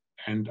air.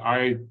 And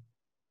I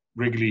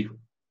regularly,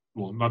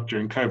 well, not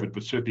during COVID,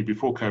 but certainly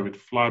before COVID,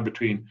 fly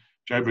between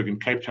Joburg and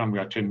Cape Town. We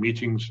attend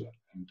meetings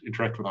and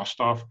interact with our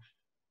staff.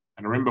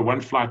 And I remember one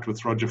flight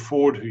with Roger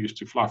Ford, who used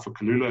to fly for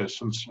Kalula, has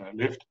since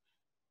left.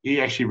 He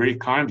actually very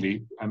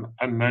kindly, and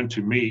unknown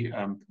to me,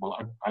 well,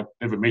 I'd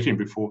never met him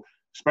before,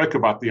 spoke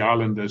about the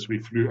island as we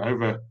flew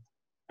over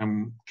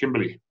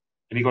Kimberley.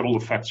 And he got all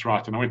the facts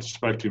right. And I went and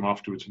spoke to him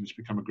afterwards, and he's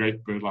become a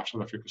great BirdLife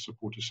South Africa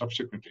supporter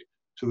subsequently.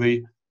 So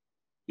the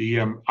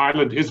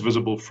island is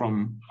visible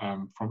from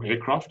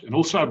aircraft, and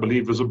also, I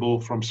believe,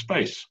 visible from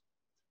space.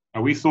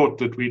 Now, we thought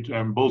that we'd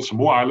build some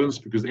more islands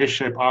because the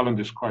S-shaped island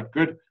is quite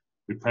good.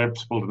 We'd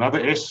perhaps build another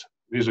S.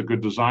 There's a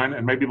good design,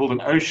 and maybe build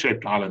an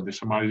O-shaped island. There's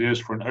some ideas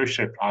for an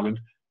O-shaped island.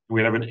 And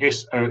we'd have an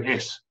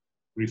SOS.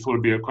 We thought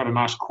it'd be quite a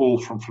nice call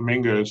from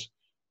flamingos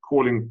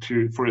calling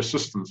for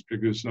assistance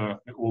because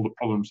all the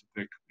problems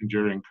that they're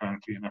enduring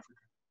currently in Africa.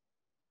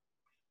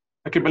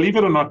 Okay, believe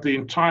it or not, the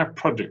entire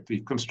project, the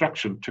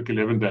construction, took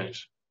 11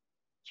 days.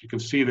 So you can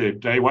see there,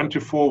 day 1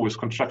 to 4 was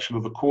construction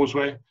of the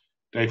causeway.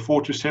 Day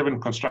 4 to 7,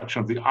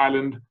 construction of the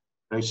island.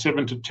 Day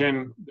 7 to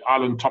 10, the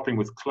island topping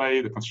with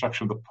clay, the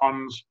construction of the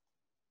ponds.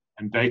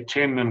 And day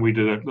 10, then we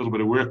did a little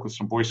bit of work with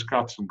some Boy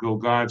Scouts and Girl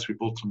Guides. We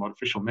built some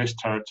artificial nest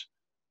turrets.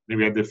 Then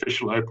we had the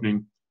official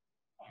opening,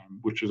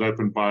 which was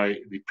opened by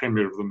the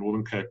Premier of the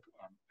Northern Cape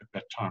at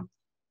that time.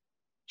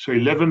 So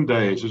 11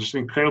 days. It's just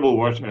incredible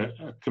what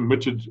a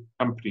committed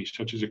company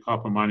such as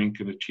Ikapa Mining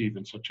can achieve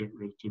in such a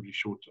relatively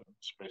short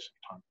space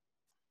of time.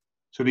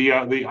 So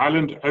the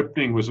island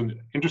opening was an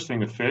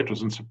interesting affair. It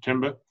was in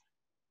September,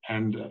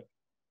 and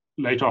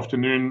late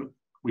afternoon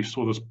we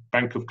saw this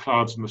bank of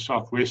clouds in the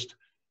southwest,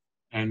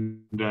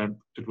 and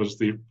it was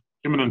the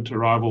imminent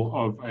arrival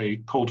of a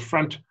cold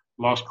front,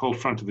 last cold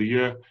front of the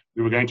year.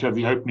 We were going to have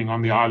the opening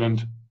on the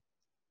island.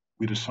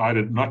 We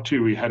decided not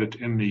to. We had it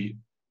in the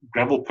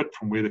gravel pit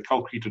from where the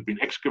concrete had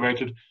been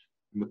excavated.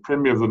 And the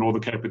Premier of the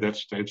Northern Cape at that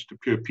stage, De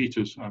Pure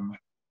Peters,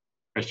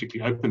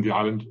 basically opened the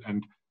island,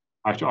 and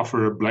I had to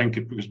offer a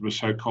blanket because it was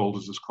so cold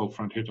as this cold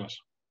front hit us.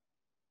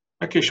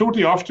 Okay,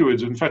 shortly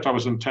afterwards, in fact, I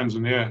was in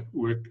Tanzania,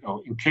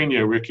 in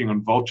Kenya, working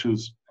on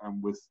vultures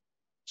with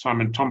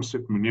Simon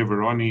Thompson, Munir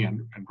Varani,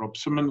 and Rob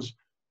Simmons.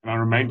 And I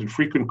remained in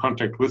frequent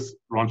contact with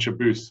Rancher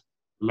Booth,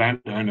 the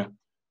landowner.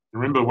 I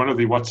remember one of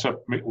the WhatsApp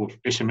or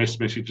SMS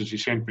messages he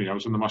sent me. I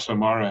was in the Masai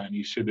Mara, and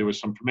he said there were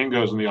some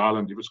flamingos on the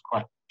island. He was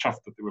quite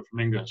chuffed that there were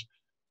flamingos.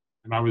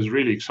 And I was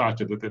really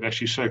excited that they'd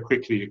actually so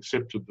quickly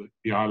accepted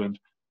the island.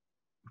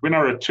 When I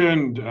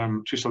returned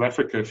to South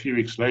Africa a few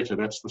weeks later,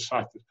 that's the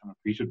sight that kind of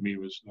greeted me.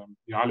 Was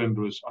the island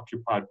was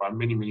occupied by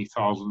many, many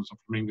thousands of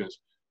flamingos.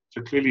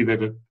 So clearly they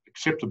had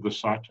accepted the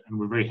site and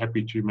were very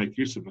happy to make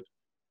use of it.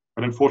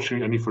 But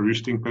unfortunately, only for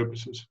roosting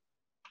purposes.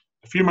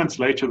 A few months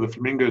later, the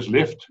flamingos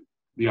left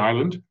the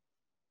island,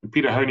 and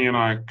Peter Honey and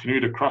I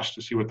canoed across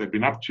to see what they'd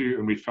been up to,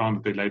 and we found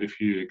that they laid a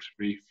few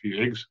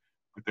eggs,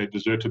 but they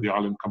deserted the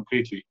island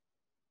completely.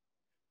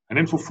 And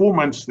then for 4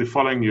 months the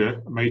following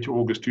year, May to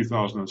August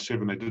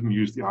 2007, they didn't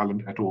use the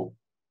island at all.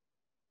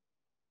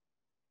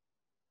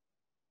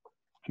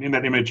 And in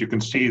that image, you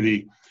can see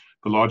the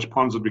large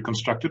ponds that we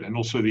constructed, and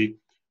also the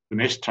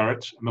nest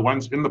turrets. And the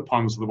ones in the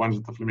ponds are the ones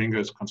that the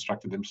flamingos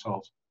constructed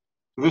themselves.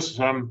 So this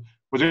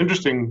was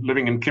interesting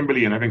living in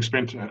Kimberley and having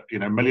spent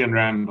 £1 million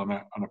on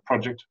a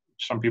project,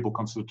 which some people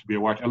consider to be a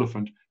white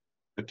elephant,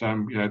 but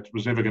it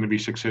was never going to be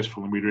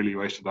successful, and we really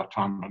wasted our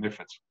time and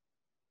efforts.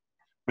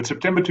 But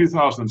September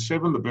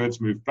 2007, the birds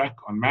moved back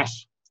en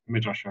masse. The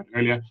image I showed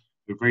earlier.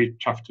 They were very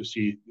tough to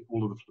see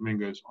all of the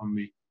flamingos on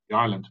the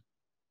island.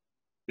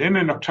 Then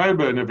in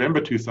October, November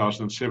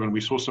 2007,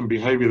 we saw some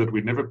behavior that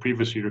we'd never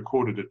previously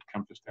recorded at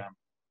Kamfers Dam.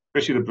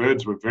 Especially the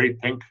birds were very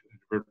pink,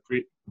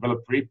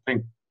 developed very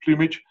pink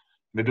plumage.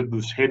 They did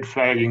this head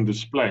flagging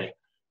display.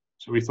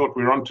 So we thought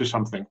we were onto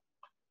something.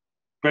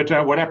 But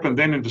what happened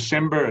then in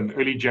December and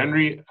early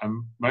January,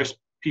 most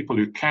people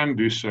who can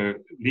do so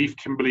leave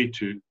Kimberley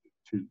to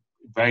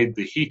evade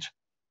the heat.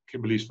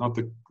 Kimberley is not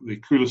the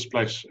coolest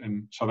place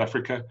in South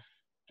Africa.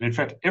 And in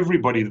fact,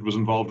 everybody that was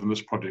involved in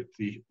this project,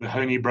 the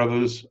Honey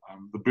brothers,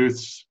 the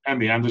Booths,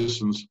 and the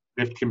Andersons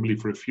left Kimberley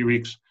for a few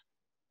weeks.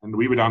 And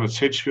we were down at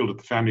Sedgefield at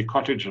the family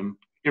cottage, and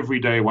every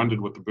day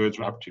wondered what the birds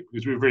were up to,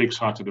 because we were very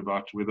excited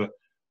about whether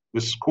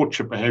this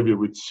courtship behavior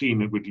we'd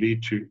seen it would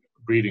lead to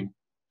breeding.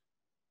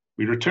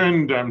 We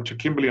returned to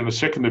Kimberley on the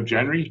 2nd of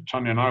January,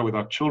 Tanya and I, with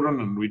our children,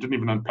 and we didn't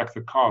even unpack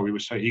the car. We were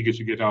so eager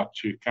to get out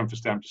to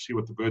Kamfers Dam to see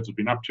what the birds had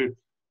been up to.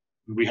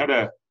 And we had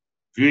a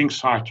viewing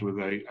site with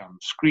a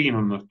screen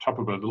on the top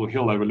of a little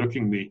hill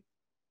overlooking the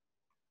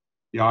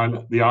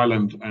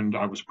island, and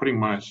I was putting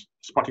my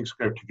spotting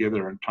scope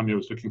together, and Tanya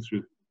was looking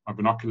through my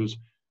binoculars,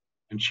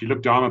 and she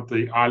looked down at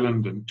the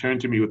island and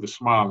turned to me with a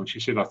smile, and she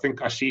said, "I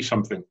think I see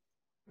something."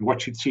 And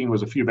what she'd seen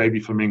was a few baby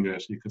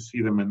flamingos. You can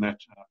see them in that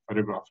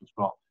photograph as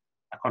well.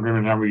 I can't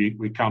remember how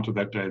we counted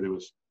that day. There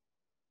was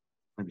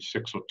maybe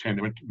 6 or 10.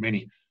 There weren't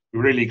many. We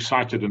were really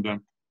excited, and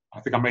I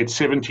think I made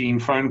 17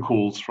 phone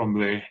calls from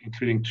there,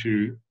 including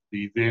to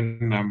the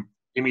then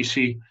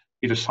MEC,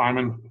 Peter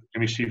Simon,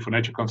 MEC for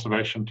Nature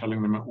Conservation,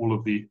 telling them all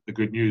of the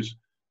good news.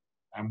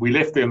 We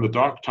left there in the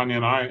dark, Tanya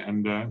and I,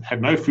 and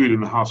had no food in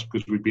the house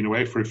because we'd been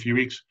away for a few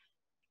weeks,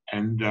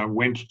 and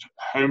went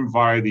home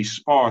via the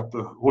spa,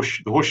 the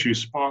horseshoe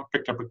spa,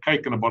 picked up a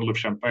cake and a bottle of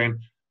champagne,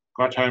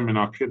 got home, and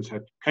our kids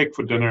had cake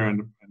for dinner,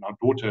 and our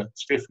daughter,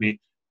 Stephanie,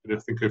 had, I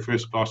think, her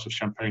first glass of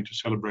champagne to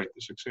celebrate the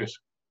success.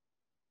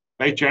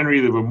 Late January,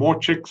 there were more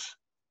chicks.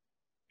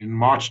 In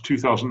March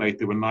 2008,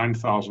 there were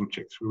 9,000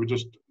 chicks. We were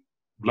just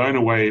blown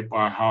away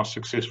by how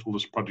successful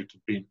this project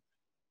had been.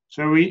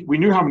 So we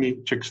knew how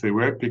many chicks there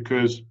were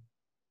because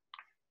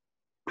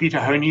Peter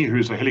Honey,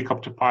 who's a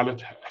helicopter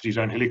pilot, has his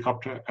own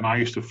helicopter, and I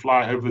used to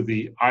fly over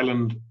the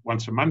island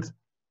once a month.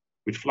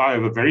 We'd fly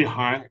over very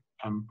high,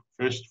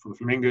 first for the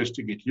flamingos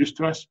to get used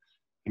to us,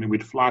 and then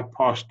we'd fly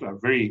past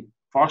very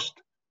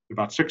fast,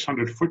 about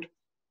 600 foot.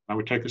 I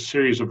would take a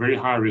series of very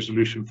high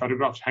resolution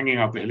photographs hanging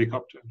out the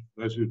helicopter.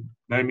 Those who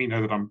know me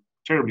know that I'm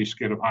terribly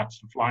scared of heights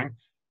and flying.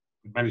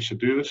 We managed to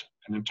do this,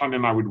 and then Tanya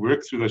and I would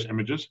work through those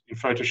images in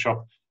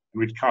Photoshop, and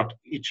we'd count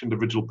each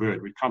individual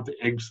bird. We'd count the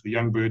eggs, the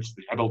young birds,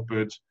 the adult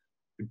birds,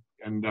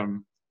 and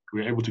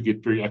we were able to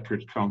get very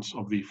accurate counts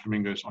of the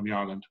flamingos on the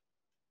island.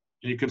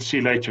 And you can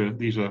see later,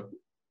 these are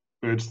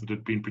birds that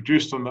had been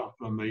produced on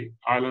the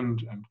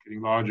island and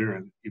getting larger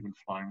and even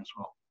flying as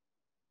well.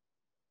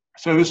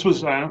 So this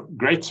was a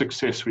great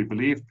success, we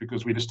believe,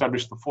 because we'd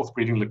established the 4th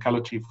breeding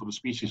locality for the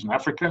species in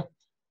Africa.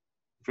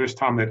 First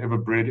time they'd ever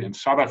bred in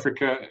South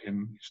Africa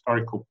in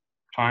historical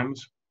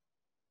times.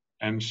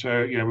 And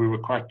so, we were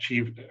quite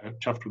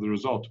chuffed with the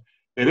result.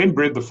 They then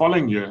bred the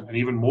following year, and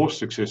even more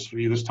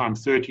successfully, this time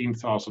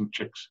 13,000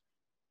 chicks.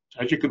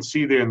 So as you can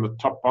see there in the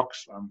top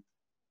box,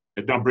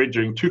 they'd now bred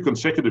during 2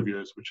 consecutive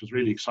years, which was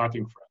really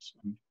exciting for us.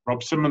 And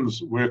Rob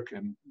Simmons' work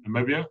in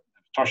Namibia,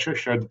 Tosha,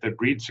 showed that they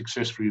breed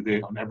successfully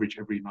there on average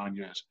every 9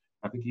 years.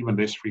 I think even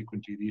less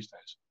frequently these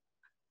days.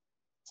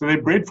 So they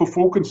bred for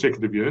 4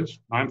 consecutive years,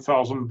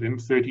 9,000, then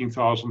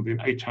 13,000, then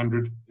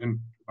 800, then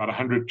about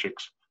 100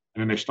 chicks,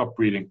 and then they stopped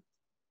breeding.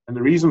 And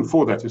the reason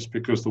for that is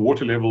because the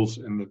water levels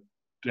in the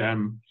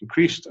dam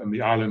increased and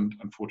the island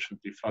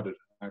unfortunately flooded.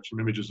 I have some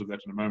images of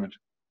that in a moment.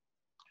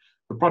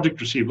 The project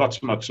received lots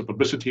and lots of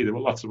publicity. There were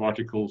lots of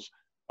articles,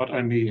 not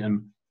only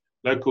in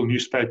local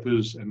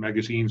newspapers and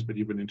magazines, but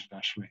even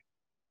internationally.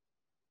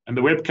 And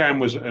the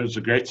webcam was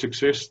a great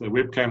success. The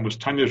webcam was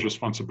Tanya's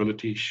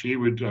responsibility. She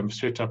would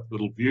set up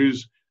little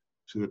views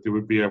so that there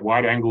would be a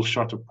wide angle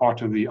shot of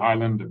part of the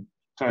island and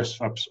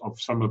close-ups of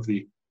some of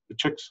the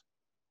chicks,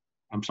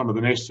 some of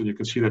the nests. And you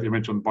can see that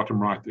image on the bottom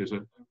right. There's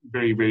a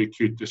very, very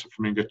cute Lesser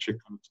Flamingo chick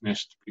on its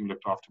nest being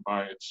looked after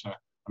by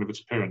one of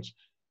its parents.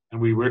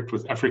 And we worked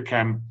with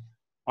Africam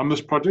on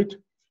this project,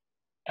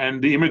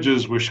 and the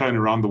images were shown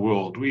around the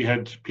world. We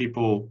had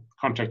people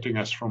contacting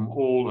us from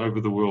all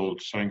over the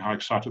world saying how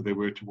excited they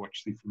were to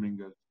watch the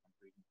flamingos.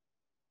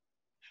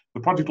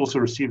 The project also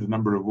received a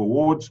number of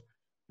awards.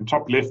 In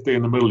top left there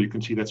in the middle, you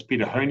can see that's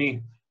Peter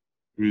Honey,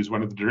 who's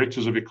one of the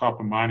directors of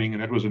Ikapa Mining,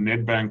 and that was a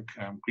Nedbank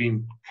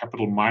Green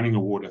Capital Mining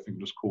Award, I think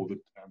it was called, that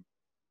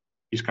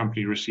his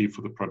company received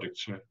for the project.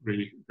 So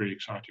really, very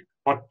exciting.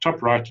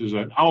 Top right is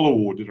an OWL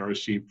award that I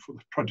received for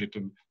the project,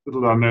 and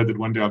little did I know that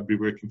one day I'd be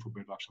working for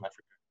BirdLife South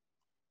Africa.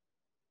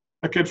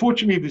 Okay,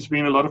 unfortunately, there's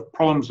been a lot of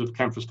problems with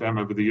Kamfers Dam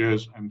over the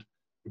years, and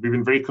We've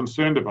been very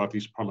concerned about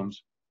these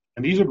problems.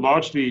 And these have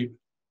largely,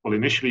 well,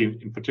 initially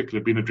in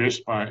particular, been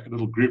addressed by a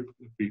little group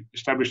that we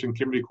established in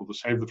Kimberley called the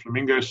Save the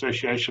Flamingo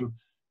Association.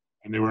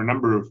 And there were a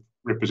number of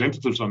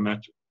representatives on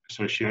that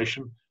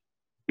association,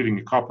 including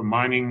the Copper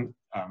Mining,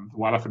 the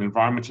Wildlife and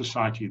Environment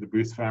Society, the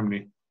Booth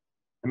family.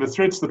 And the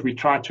threats that we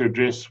tried to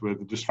address were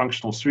the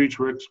dysfunctional sewage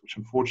works, which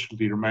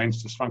unfortunately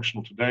remains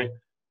dysfunctional today,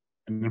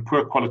 and the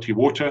poor quality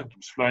water that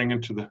was flowing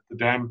into the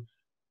dam,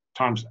 at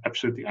times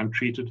absolutely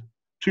untreated.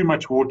 Too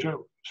much water.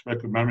 We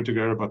spoke a moment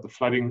ago about the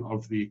flooding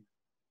of the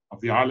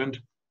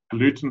island,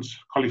 pollutants,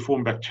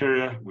 coliform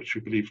bacteria, which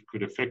we believe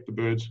could affect the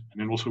birds, and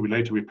then also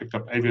later we picked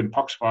up avian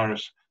pox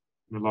virus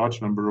in a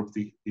large number of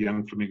the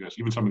young flamingos,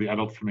 even some of the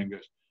adult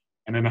flamingos,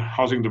 and then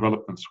housing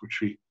developments, which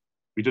we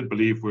did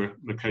believe were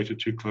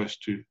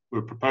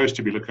proposed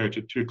to be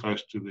located too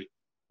close to the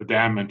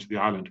dam and to the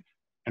island,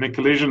 and then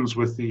collisions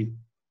with the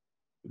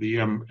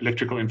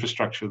electrical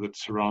infrastructure that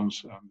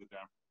surrounds the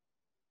dam.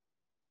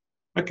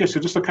 Okay, so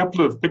just a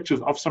couple of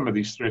pictures of some of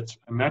these threats,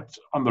 and that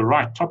on the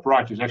right, top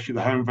right, is actually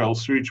the Homevale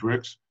sewage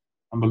works.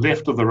 On the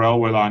left of the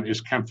railway line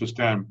is Kamfers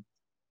Dam.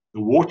 The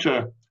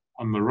water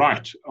on the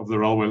right of the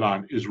railway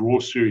line is raw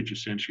sewage,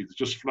 essentially. It's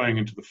just flowing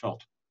into the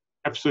veldt.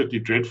 Absolutely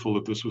dreadful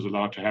that this was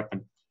allowed to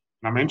happen.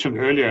 And I mentioned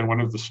earlier in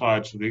one of the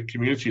slides that the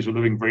communities are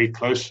living very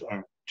close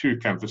to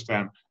Kamfers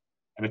Dam.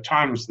 And at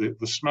times the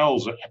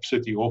smells are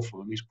absolutely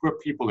awful. And these poor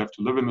people have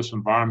to live in this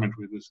environment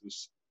where there's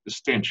this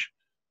stench,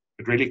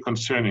 but really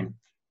concerning.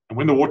 And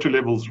when the water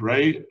levels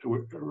rose,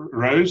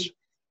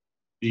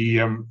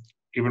 even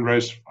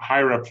rose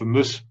higher up than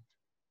this,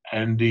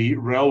 and the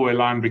railway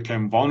line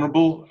became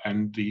vulnerable,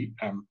 and the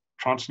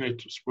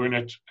Transnet,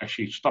 Spoornet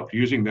actually stopped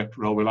using that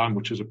railway line,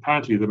 which is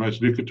apparently the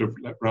most lucrative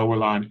railway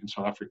line in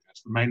South Africa.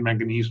 It's the main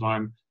manganese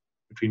line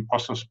between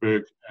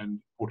Postmasburg and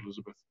Port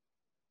Elizabeth.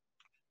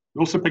 We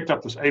also picked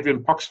up this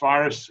avian pox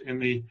virus in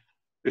the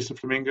Lesser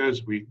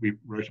Flamingos. We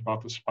wrote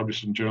about this,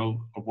 published in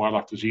Journal of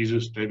Wildlife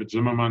Diseases. David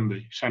Zimmerman,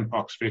 the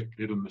Sandparks vet,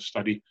 led on the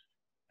study.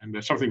 And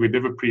that's something we'd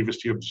never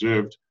previously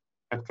observed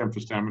at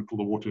Kamfers Dam until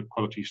the water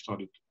quality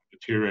started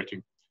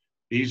deteriorating.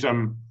 This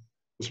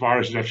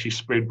virus is actually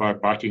spread by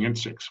biting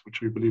insects,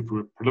 which we believe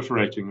were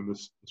proliferating in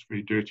this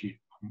very dirty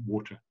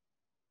water.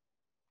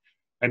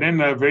 And then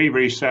very,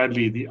 very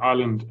sadly, the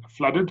island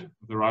flooded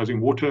with the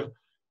rising water.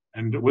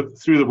 And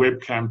through the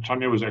webcam,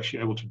 Tanya was actually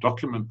able to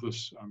document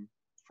this,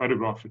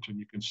 photograph it, and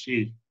you can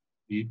see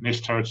the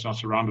nest turrets are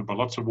surrounded by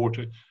lots of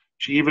water.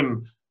 She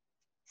even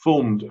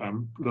filmed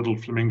little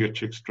flamingo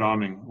chicks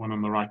drowning, one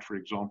on the right, for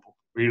example.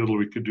 Very little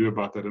we could do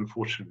about that,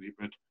 unfortunately,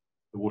 but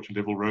the water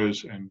level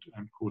rose and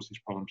caused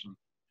these problems. And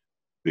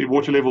the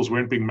water levels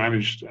weren't being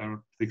managed to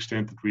the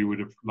extent that we would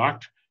have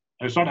liked.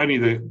 And it's not only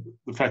the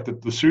fact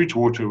that the sewage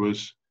water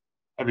was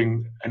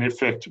having an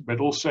effect, but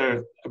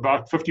also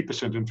about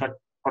 50%, in fact,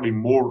 probably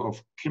more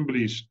of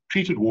Kimberley's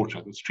treated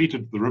water that's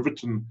treated the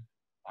Riverton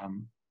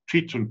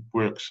treatment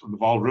works on the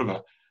Vaal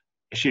River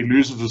actually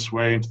loses its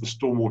way into the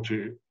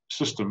stormwater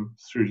system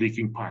through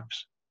leaking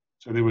pipes.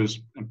 So there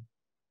was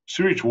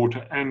sewage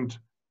water and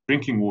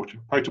drinking water,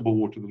 potable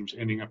water, that was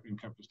ending up in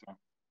Kamfers Dam.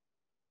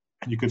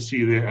 And you can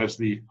see there as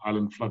the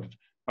island flooded.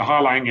 The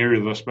high-lying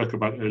area that I spoke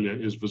about earlier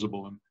is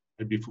visible and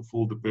maybe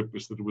fulfilled the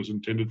purpose that it was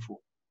intended for.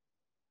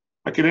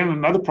 Okay, then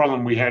another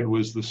problem we had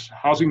was this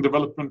housing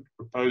development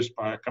proposed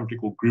by a company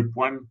called Group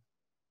One,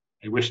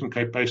 a Western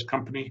Cape-based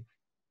company.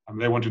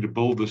 They wanted to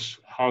build this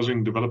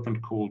housing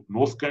development called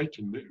Northgate.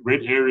 In the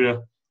red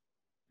area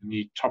in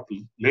the top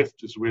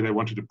left is where they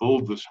wanted to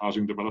build this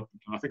housing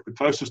development. And I think the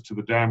closest to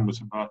the dam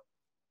was about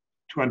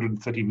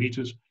 230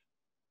 meters.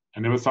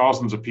 And there were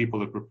thousands of people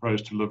that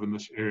proposed to live in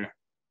this area.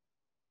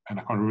 And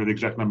I can't remember the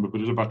exact number, but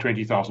it was about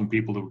 20,000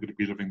 people that were going to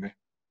be living there.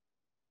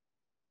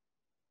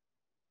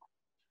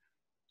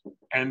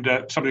 And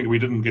something we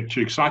didn't get too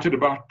excited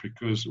about,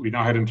 because we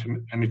now had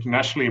an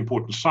internationally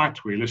important site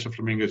where lesser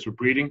flamingos were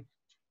breeding.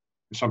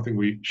 It's something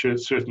we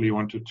certainly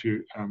wanted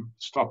to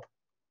stop.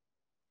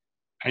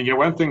 And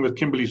one thing that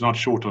Kimberley's not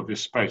short of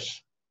is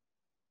space.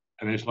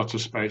 And there's lots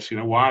of space.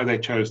 Why they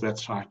chose that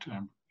site,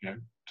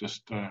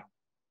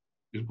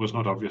 it was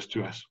not obvious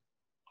to us.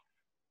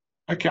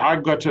 Okay, I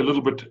got a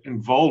little bit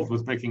involved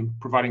with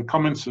providing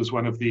comments as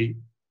one of the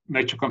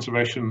nature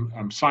conservation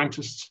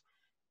scientists.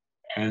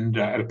 And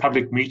at a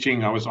public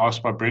meeting, I was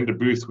asked by Brenda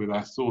Booth whether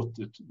I thought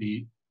that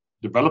the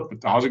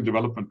housing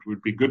development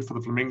would be good for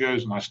the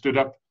flamingos, and I stood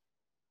up.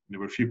 There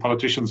were a few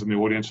politicians in the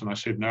audience, and I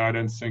said, no, I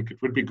don't think it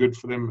would be good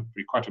for them. It would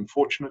be quite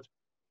unfortunate.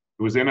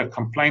 There was then a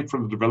complaint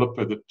from the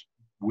developer that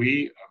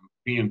me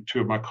and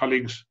two of my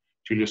colleagues,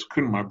 Julius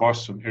Kuhn, my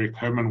boss, and Eric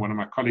Herman, one of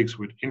my colleagues,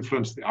 would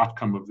influence the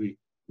outcome of the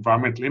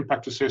environmental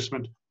impact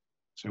assessment.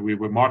 So we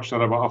were marched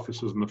out of our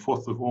offices on the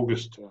 4th of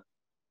August,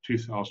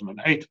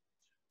 2008,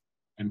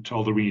 and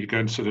told that we need to go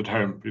and sit at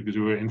home because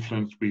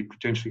we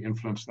potentially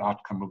influenced the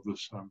outcome of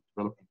this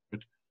development. But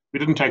we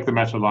didn't take the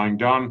matter lying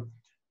down.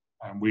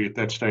 At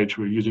that stage,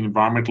 we were using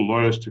environmental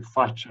lawyers to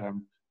fight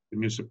the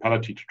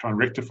municipality to try and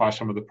rectify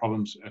some of the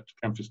problems at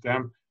Kamfers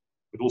Dam.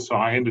 But also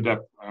I ended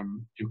up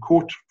in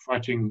court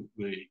fighting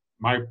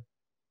my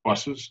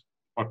bosses,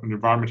 Department of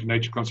Environment and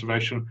Nature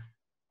Conservation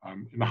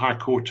in the High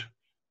Court.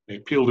 They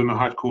appealed in the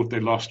High Court, they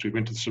lost. They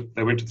went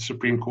to the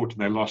Supreme Court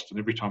and they lost, and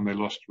every time they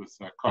lost with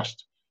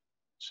cost.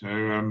 So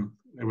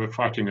they were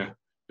fighting a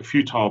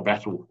futile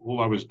battle.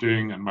 All I was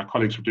doing and my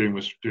colleagues were doing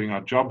was doing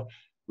our job,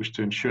 which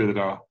to ensure that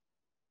our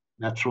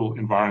natural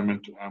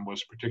environment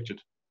was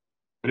protected.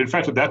 But in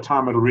fact, at that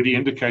time, I'd already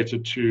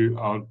indicated to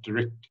our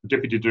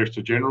Deputy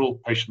Director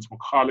General, Patience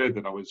Mokhale,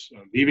 that I was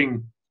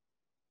leaving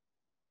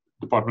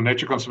Department of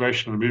Nature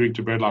Conservation and moving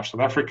to BirdLife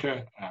South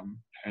Africa.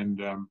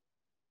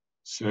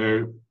 So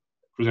it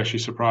was actually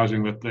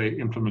surprising that they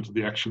implemented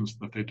the actions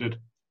that they did.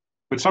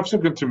 But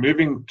subsequent to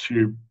moving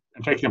to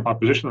and taking up my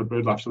position at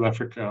BirdLife South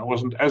Africa, I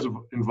wasn't as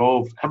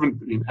involved, haven't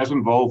been as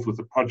involved with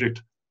the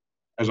project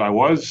as I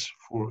was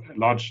for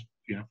large,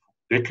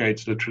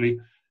 decades literally.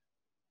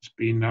 It's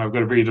been, I've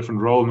got a very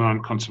different role now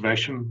in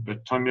conservation,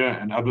 but Tanya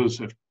and others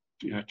have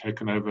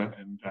taken over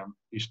and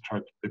he's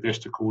tried their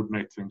best to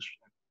coordinate things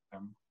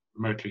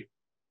remotely.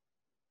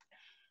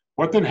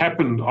 What then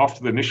happened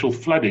after the initial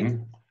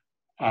flooding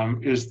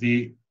is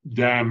the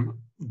dam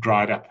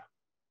dried up.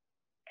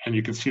 And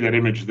you can see that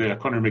image there. I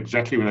can't remember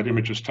exactly when that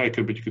image was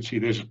taken, but you can see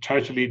there's a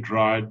totally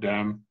dried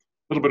dam,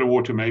 a little bit of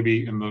water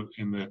maybe in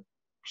the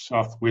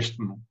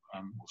southwestern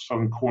or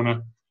southern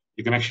corner.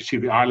 You can actually see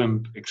the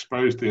island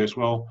exposed there as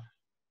well.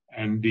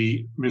 And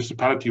the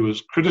municipality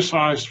was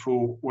criticized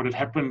for what had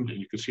happened. And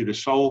you can see the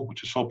SOL,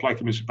 which is Sol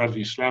Plaatje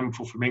Municipality, Slam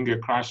for Flamingo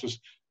Crisis,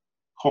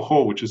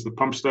 Hoho, which is the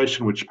pump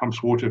station, which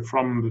pumps water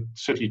from the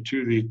city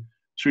to the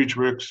sewage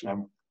works,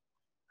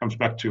 comes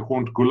back to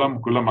Haunt Gulam.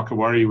 Gulam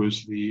Makawari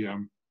was the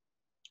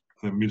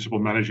municipal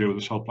manager of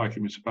the Sol Plaatje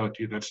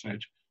Municipality at that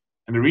stage.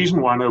 And the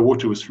reason why no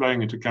water was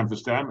flowing into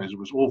Kamfers Dam is it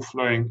was all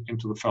flowing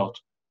into the veld.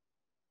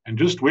 And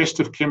just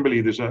west of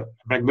Kimberley, there's a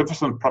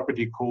magnificent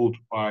property called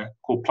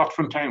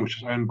Plotfontein, which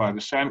is owned by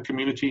the Sand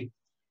community.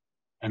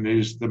 And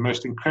there's the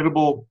most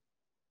incredible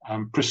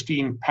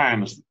pristine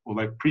pans, or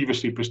they're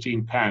previously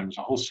pristine pans,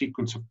 a whole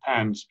sequence of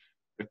pans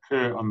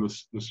occur on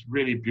this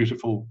really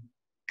beautiful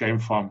game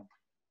farm.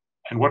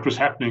 And what was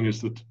happening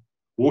is that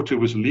water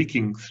was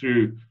leaking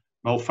through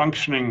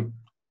malfunctioning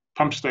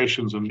pump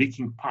stations and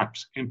leaking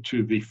pipes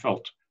into the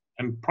veld,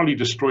 and probably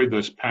destroyed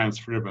those pans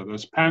forever.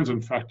 Those pans,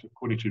 in fact,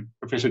 according to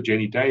Professor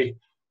Jenny Day,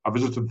 I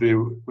visited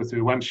there with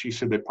her once. She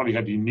said they probably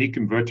had a unique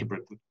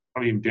invertebrate,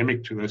 probably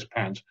endemic to those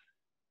pans.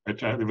 But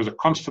there was a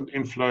constant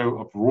inflow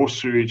of raw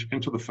sewage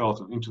into the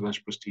veld and into those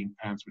pristine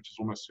pans, which has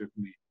almost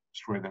certainly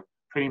destroyed them.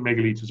 20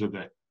 megalitres a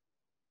day.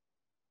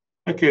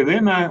 Okay,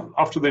 then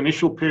after the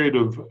initial period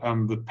of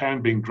the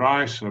pan being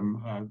dry,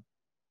 some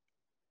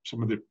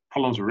of the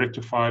problems were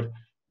rectified,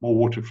 more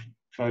water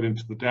flowed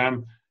into the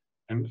dam,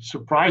 and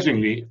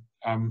surprisingly,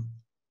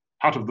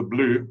 out of the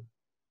blue,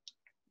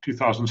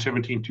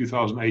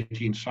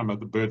 2017-2018 summer,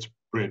 the birds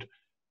bred.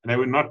 And they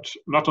were not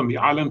on the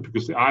island,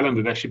 because the island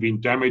had actually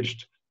been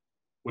damaged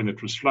when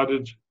it was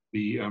flooded.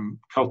 The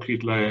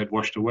calcrete layer had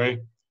washed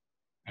away.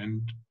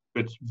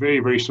 But very,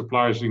 very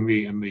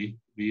surprisingly, in the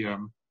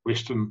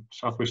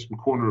southwestern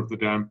corner of the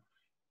dam,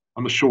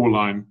 on the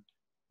shoreline,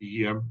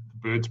 the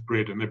birds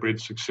bred, and they bred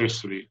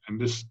successfully. And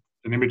this is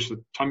an image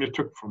that Tanya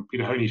took from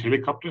Peter Honey's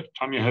helicopter.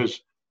 Tanya has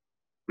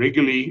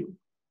regularly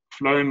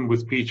flown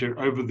with Peter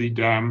over the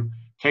dam,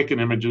 taken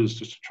images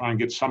just to try and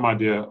get some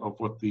idea of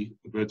what the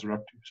birds are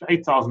up to. So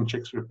 8,000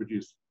 chicks were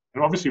produced.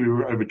 And obviously we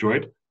were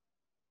overjoyed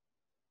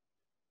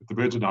that the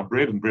birds are now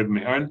bred and bred on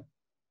their own.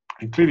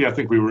 And clearly I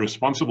think we were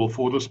responsible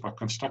for this by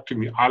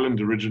constructing the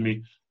island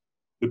originally.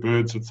 The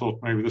birds had thought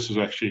maybe this is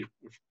actually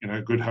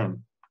a good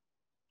home.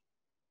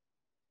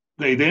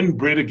 They then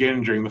bred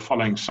again during the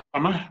following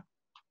summer.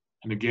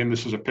 And again,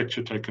 this is a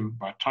picture taken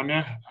by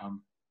Tanya.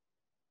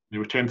 There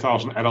were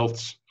 10,000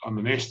 adults on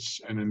the nests,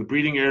 and in the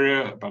breeding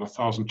area, about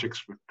 1,000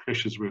 chicks with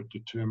creches were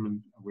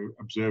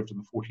observed on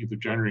the 14th of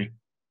January.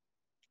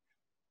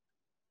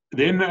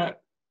 Then a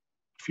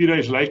few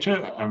days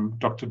later,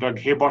 Dr. Doug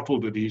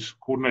Hairbottle did his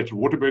coordinated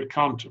waterbird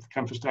count of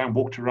Kamfers Dam,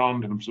 walked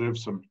around and observed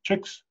some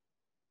chicks.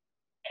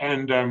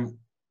 And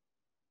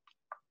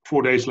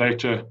 4 days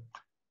later,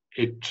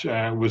 it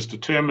was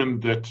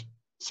determined that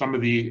some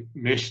of the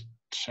nests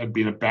had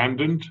been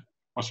abandoned,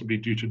 possibly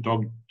due to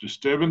dog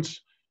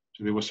disturbance.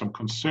 So there was some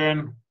concern.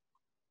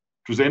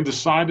 It was then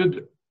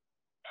decided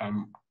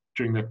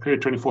during the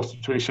period 24th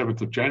to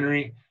 27th of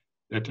January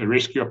that a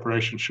rescue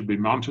operation should be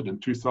mounted,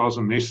 and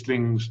 2,000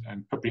 nestlings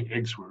and pupping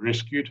eggs were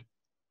rescued.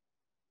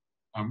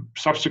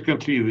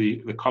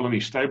 Subsequently, the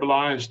colony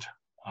stabilized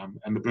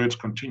and the birds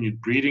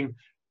continued breeding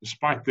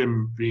despite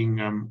them being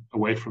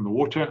away from the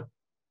water.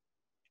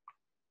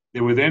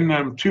 There were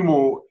then 2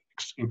 more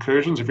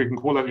incursions, if we can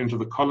call that, into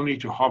the colony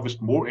to harvest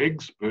more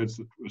eggs,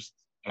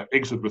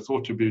 eggs that were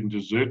thought to have been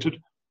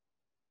deserted.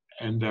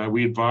 And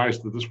we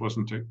advised that this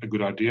wasn't a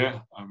good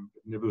idea.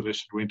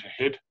 Nevertheless, it went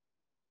ahead.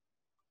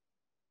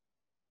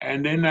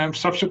 And then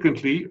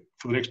subsequently,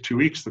 for the next 2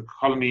 weeks, the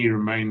colony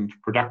remained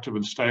productive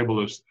and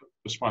stable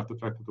despite the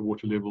fact that the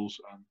water levels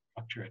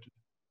fluctuated.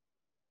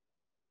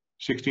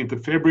 16th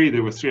of February,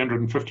 there were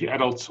 350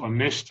 adults on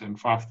nest and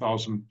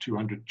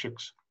 5,200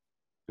 chicks.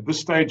 At this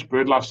stage,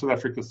 BirdLife South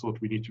Africa thought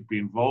we need to be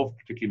involved,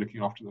 particularly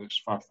looking after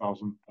those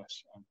 5,000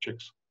 plus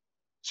chicks.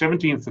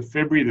 17th of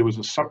February, there was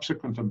a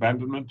subsequent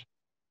abandonment,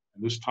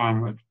 and this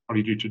time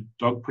probably due to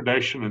dog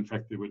predation. In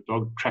fact, there were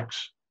dog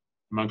tracks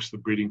amongst the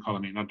breeding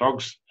colony. Now,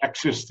 dogs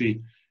access the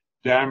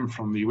dam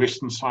from the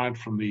western side,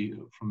 from the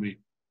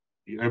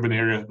urban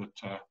area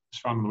that is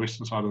found on the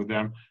western side of the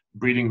dam.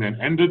 Breeding then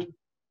ended.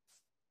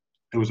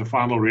 There was a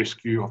final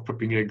rescue of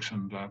pipping eggs,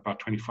 and about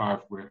 25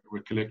 were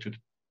collected.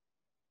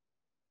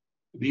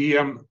 We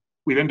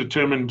then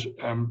determined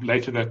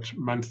later that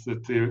month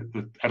that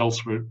the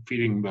adults were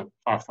feeding the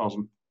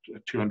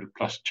 5,200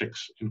 plus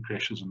chicks in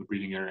creches in the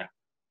breeding area.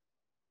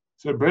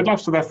 So BirdLife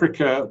South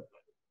Africa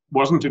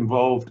wasn't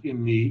involved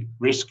in the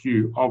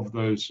rescue of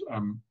those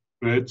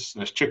birds,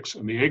 those chicks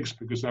and the eggs,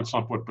 because that's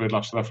not what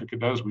BirdLife South Africa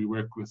does. We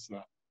work with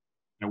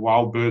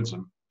wild birds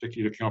and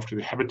particularly looking after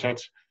the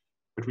habitats.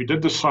 But we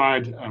did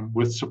decide,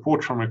 with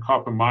support from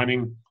Kamfers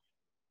Mining,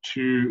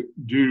 to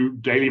do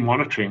daily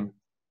monitoring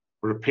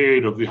for a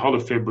period of the whole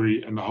of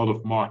February and the whole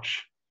of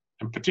March,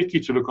 and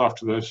particularly to look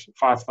after those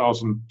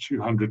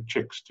 5,200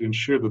 chicks to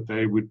ensure that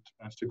they would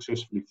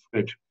successfully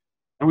fledge.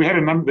 And we had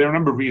there are a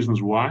number of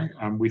reasons why.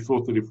 We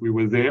thought that if we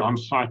were there on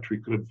site, we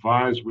could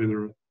advise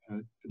whether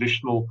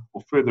additional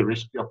or further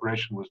rescue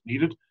operation was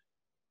needed,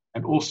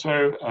 and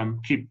also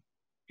keep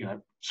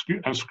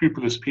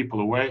unscrupulous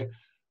people away.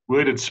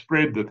 Word had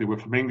spread that there were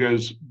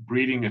flamingos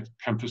breeding at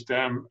Kamfers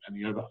Dam, and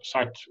the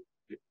site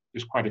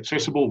is quite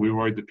accessible. We were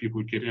worried that people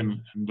would get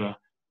in and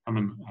come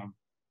and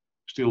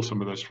steal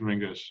some of those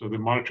flamingos. So the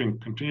monitoring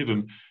continued,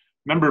 and a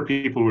number of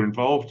people were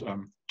involved.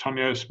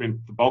 Tonio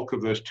spent the bulk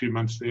of those 2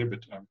 months there,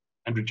 but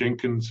Andrew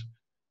Jenkins,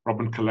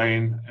 Robin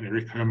Killane, and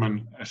Eric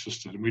Herman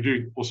assisted. And we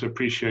do also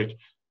appreciate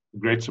the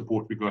great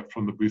support we got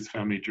from the Booth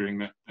family during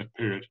that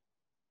period.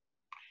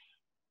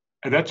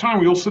 At that time,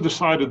 we also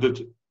decided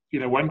that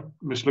one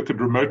must look at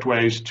remote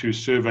ways to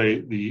survey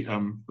the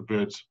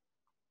birds,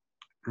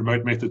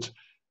 remote methods.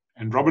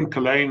 And Robin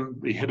Killane,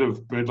 the head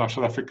of BirdLife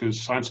South Africa's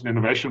Science and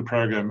Innovation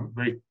Program, a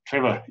very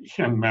clever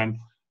young man,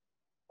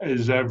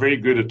 is very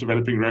good at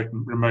developing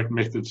remote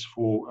methods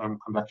for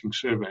conducting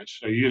surveys.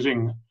 So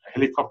using a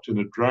helicopter and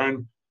a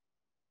drone,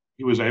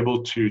 he was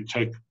able to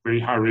take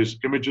very high-res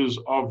images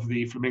of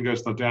the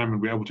flamingos in the dam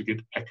and be able to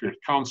get accurate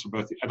counts of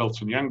both the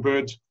adults and young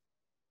birds,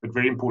 but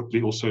very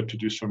importantly also to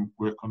do some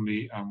work on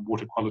the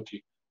water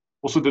quality.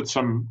 Also did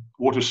some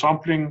water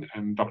sampling,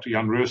 and Dr.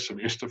 Jan Roos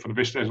and Esther van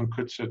der Westhuizen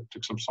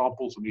took some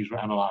samples, and these were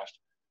analyzed.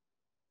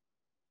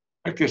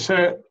 Okay,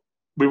 so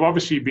we've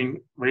obviously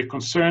been very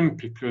concerned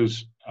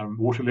because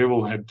water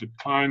level had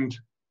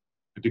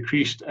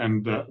decreased,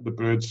 and the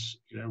birds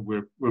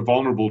were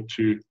vulnerable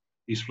to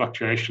these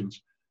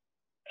fluctuations.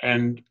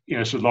 And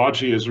so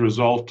largely as a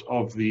result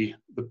of the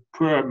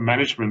poor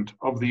management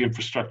of the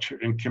infrastructure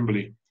in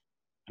Kimberley.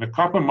 And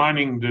Kamfers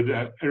Mining did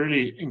a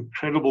really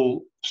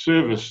incredible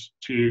service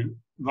to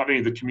not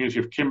only the community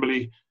of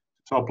Kimberley,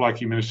 to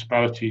Flamingos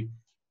municipality,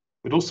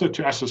 but also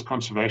to us as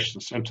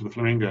conservationists and to the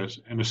flamingos,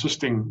 in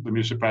assisting the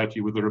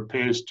municipality with the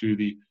repairs to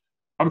the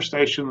pump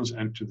stations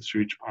and to the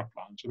sewage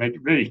pipeline. So they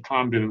really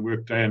climbed in and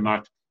worked day and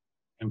night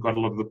and got a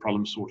lot of the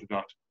problems sorted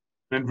out.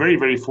 And then very,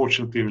 very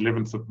fortunately, on the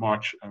 11th of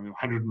March,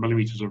 100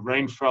 millimeters of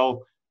rain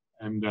fell,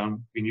 and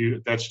we knew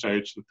at that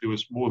stage that there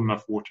was more than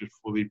enough water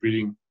for the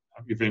breeding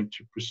event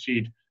to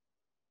proceed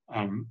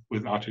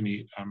without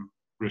any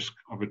risk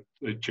of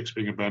the chicks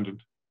being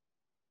abandoned.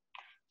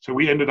 So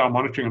we ended our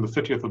monitoring on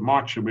the 30th of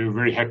March, and we were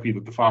very happy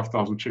that the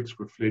 5,000 chicks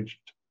would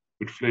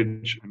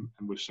fledge and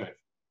were safe.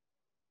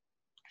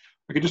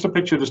 Okay, just a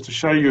picture just to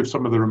show you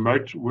some of the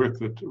remote work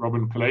that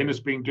Robin Killane has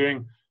been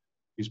doing.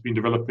 He's been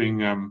developing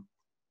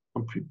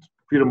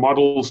computer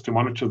models to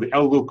monitor the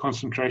algal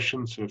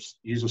concentration. So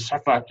he uses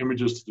satellite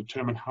images to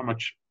determine how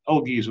much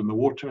algae is in the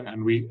water,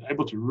 and we're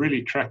able to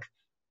really track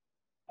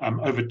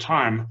over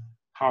time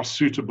how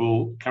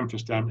suitable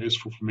Kamfers Dam is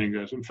for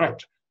flamingos. In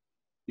fact,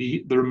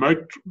 the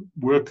remote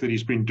work that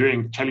he's been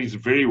doing tallies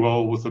very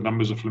well with the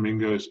numbers of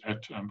flamingos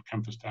at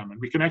Kamfers Dam, and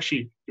we can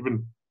actually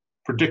even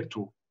predict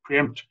or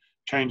preempt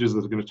changes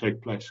that are going to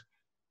take place.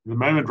 At the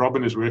moment,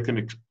 Robin is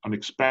working on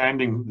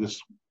expanding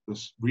this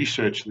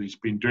research that he's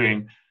been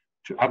doing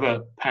to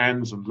other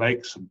pans and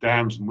lakes and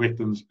dams and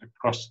wetlands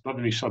across not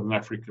only Southern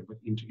Africa, but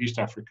into East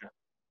Africa.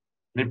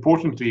 And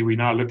importantly, we're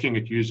now looking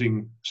at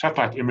using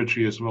satellite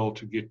imagery as well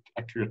to get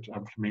accurate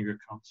flamingo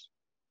counts.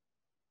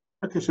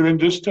 Okay, so then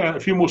just a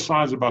few more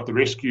slides about the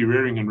rescue,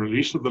 rearing, and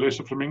release of the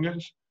lesser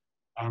flamingos.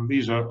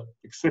 These are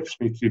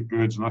exceptionally cute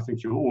birds, and I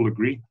think you'll all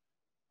agree.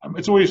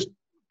 It's always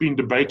been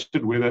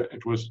debated whether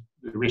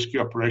the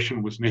rescue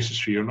operation was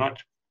necessary or not.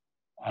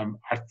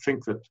 I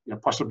think that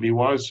possibly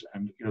was,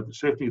 and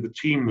certainly the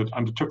team that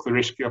undertook the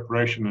rescue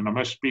operation, and I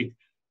must speak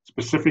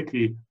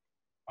specifically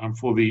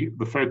for the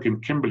folk in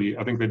Kimberley,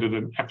 I think they did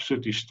an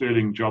absolutely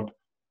sterling job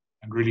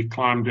and really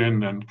climbed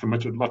in and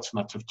committed lots and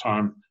lots of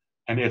time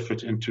and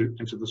effort into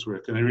this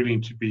work, and they really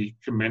need to be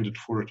commended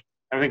for it.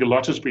 I think a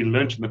lot has been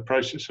learned in the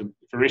process, and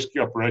if a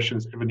rescue operation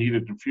is ever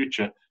needed in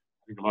future,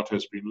 I think a lot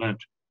has been learned.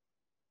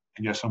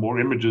 And yes, some more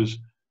images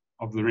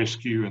of the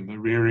rescue and the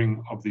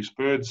rearing of these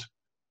birds.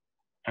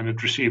 And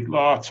it received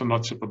lots and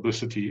lots of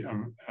publicity.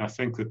 I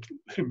think that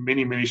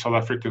many South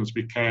Africans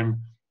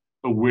became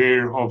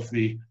aware of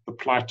the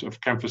plight of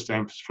Kamfers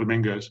Dam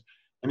flamingos.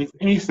 And if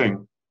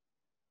anything,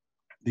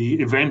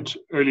 the event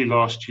early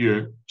last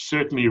year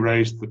certainly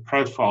raised the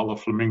profile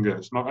of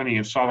flamingos, not only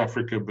in South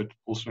Africa, but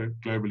also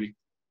globally.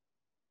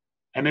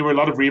 And there were a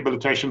lot of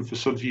rehabilitation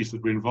facilities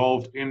that were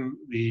involved in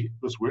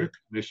this work.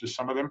 There's just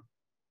some of them.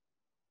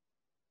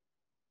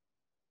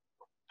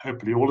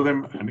 Hopefully all of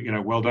them,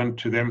 and well done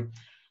to them.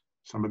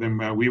 Some of them,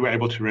 we were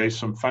able to raise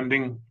some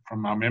funding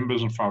from our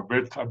members and from our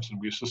bird clubs,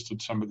 and we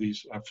assisted some of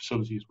these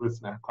facilities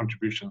with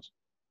contributions.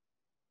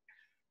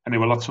 And there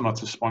were lots and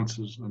lots of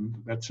sponsors, and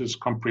that's as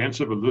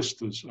comprehensive a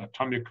list as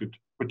Tanya could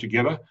put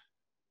together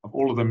of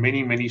all of the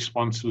many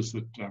sponsors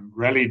that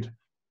rallied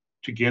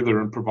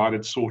together and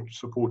provided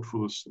support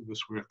for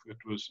this work that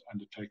was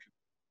undertaken.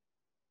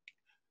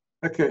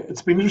 Okay,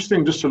 it's been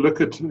interesting just to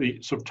look at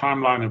the sort of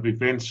timeline of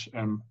events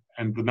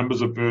and the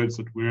numbers of birds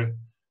that were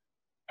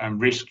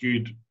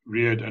rescued,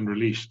 reared, and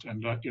released.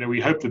 And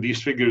we hope that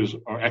these figures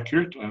are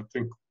accurate. I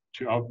think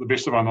to the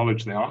best of our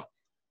knowledge they are.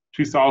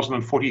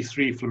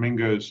 2,043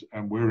 flamingos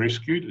were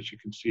rescued, as you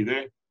can see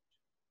there.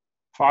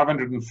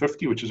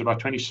 550, which is about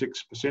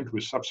 26%,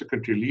 were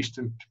subsequently released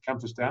into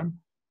Kamfers Dam.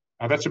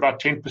 That's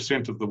about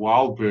 10% of the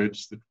wild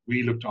birds that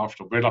we looked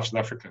after, BirdLife South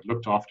Africa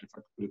looked after, if I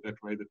could put it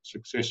that way, that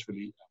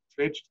successfully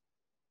fledged.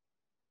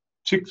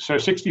 So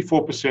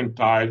 64%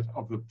 died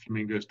of the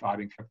flamingos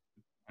died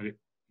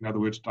in other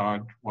words,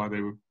 died while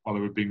they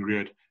were being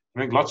reared.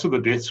 I think lots of the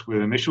deaths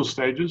were initial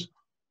stages.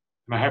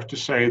 And I have to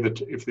say that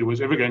if there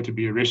was ever going to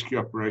be a rescue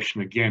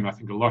operation again, I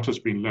think a lot has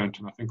been learned,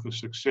 and I think the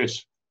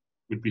success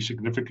would be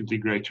significantly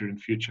greater in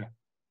future.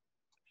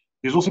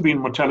 There's also been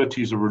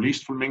mortalities of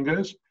released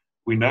flamingos.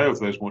 We know of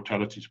those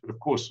mortalities, but of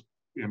course,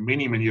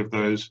 many of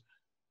those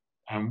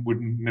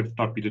would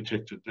not be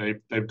detected.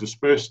 They've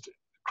dispersed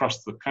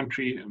across the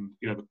country, and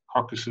the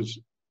carcasses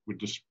would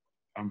just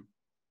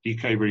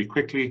decay very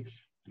quickly,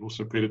 and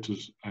also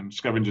predators and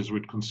scavengers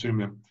would consume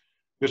them.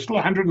 There's still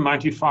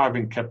 195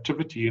 in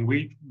captivity, and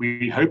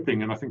we're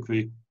hoping, and I think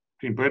between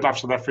BirdLife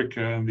South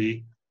Africa and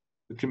the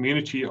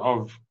community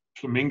of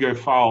flamingo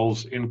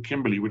fowls in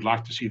Kimberley would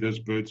like to see those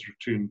birds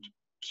returned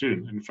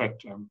soon. In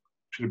fact,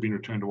 should have been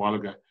returned a while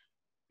ago.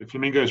 The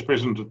flamingo is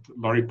present at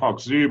Laurie Park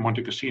Zoo,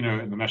 Monte Cassino,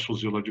 and the National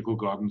Zoological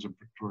Gardens of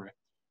Victoria.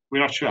 We're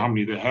not sure how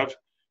many they have.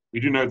 We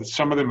do know that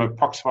some of them have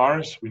pox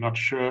virus. We're not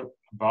sure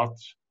about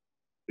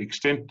the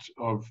extent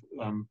of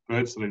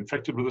birds that are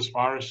infected with this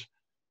virus,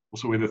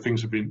 also whether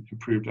things have been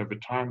improved over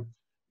time.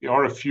 There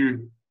are a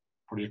few,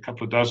 probably a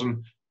couple of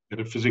dozen,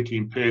 that are physically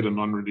impaired and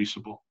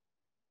non-releasable.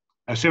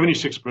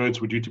 76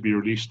 birds were due to be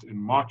released in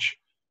March.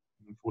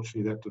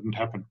 Unfortunately, that didn't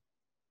happen.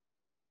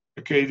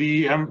 Okay,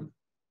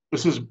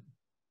 this has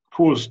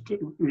caused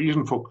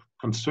reason for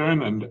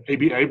concern, and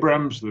A.B.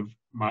 Abrams,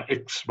 my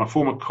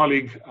former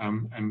colleague,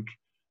 and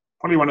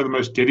probably one of the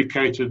most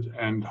dedicated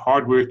and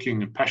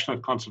hardworking and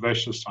passionate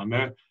conservationists I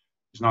know,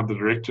 is now the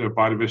Director of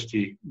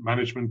Biodiversity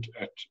Management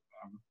at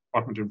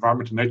Department of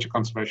Environment and Nature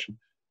Conservation,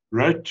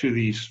 wrote to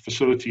these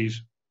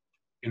facilities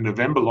in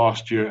November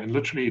last year and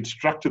literally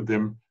instructed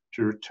them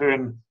to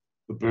return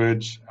the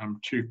birds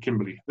to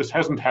Kimberley. This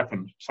hasn't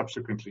happened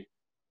subsequently.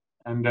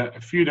 And a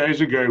few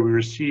days ago, we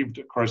received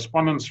a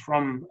correspondence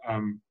from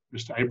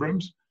Mr.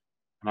 Abrams,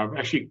 and I've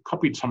actually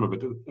copied some of it.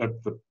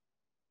 The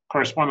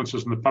correspondence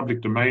is in the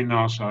public domain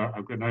now, so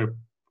I've got no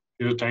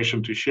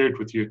hesitation to share it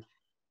with you.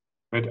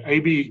 But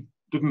AB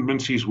didn't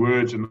mince his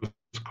words in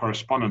this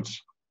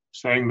correspondence,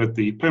 saying that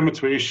the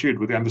permits were issued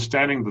with the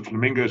understanding that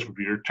flamingos would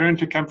be returned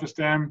to Kamfers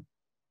Dam.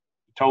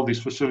 He told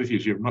these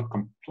facilities, you have not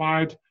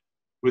complied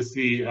with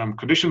the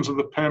conditions of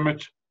the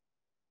permit.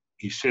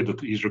 He said that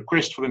his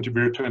request for them to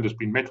be returned has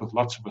been met with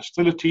lots of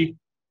hostility,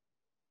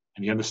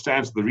 and he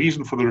understands the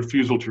reason for the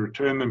refusal to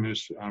return them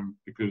is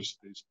because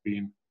there's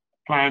been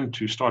a plan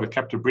to start a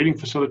captive breeding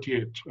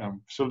facility at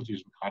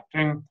facilities in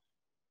Gauteng.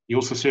 He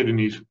also said in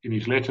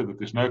his letter that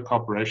there's no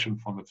cooperation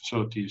from the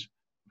facilities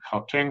in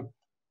Gauteng, and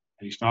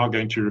he's now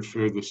going to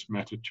refer this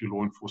matter to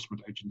law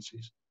enforcement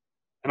agencies.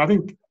 And I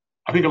think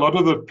a lot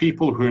of the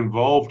people who are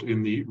involved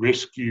in the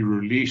rescue,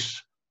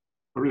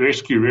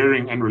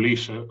 rearing and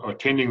release are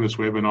attending this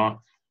webinar.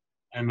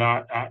 And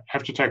I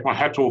have to take my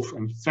hat off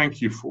and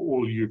thank you for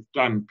all you've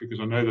done, because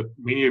I know that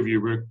many of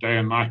you work day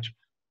and night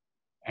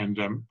and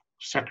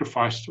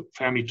sacrificed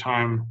family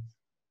time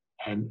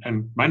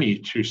and money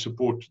to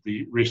support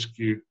the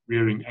rescue,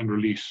 rearing and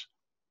release.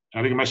 And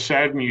I think it must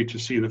sadden you to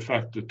see the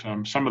fact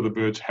that some of the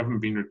birds haven't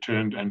been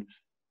returned. And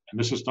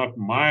this is not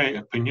my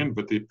opinion,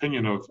 but the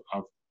opinion of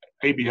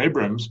A.B.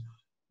 Abrams,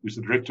 who's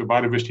the Director of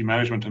Biodiversity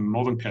Management in the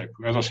Northern Cape,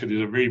 who, as I said,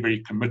 is a very, very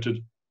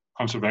committed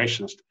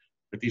conservationist,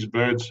 that these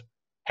birds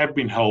have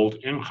been held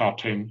in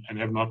Gauteng and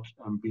have not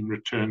been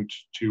returned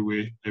to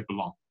where they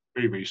belong.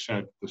 Very, very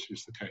sad this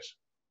is the case.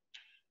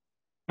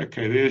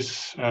 Okay,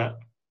 there's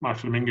my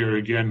flamingo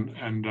again,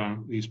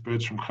 and these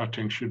birds from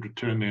Gauteng should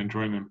return there and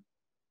join them.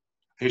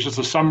 Here's just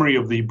a summary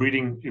of the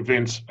breeding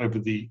events over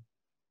the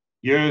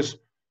years.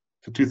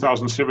 So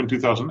 2007,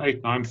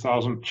 2008,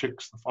 9,000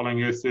 chicks. The following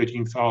year,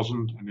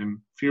 13,000, and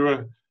then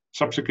fewer.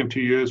 Subsequent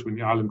 2 years when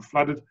the island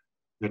flooded.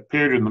 That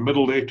period in the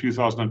middle there,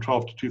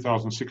 2012 to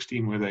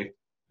 2016, where they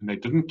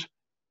didn't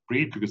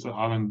breed because the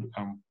island,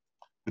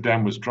 the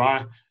dam was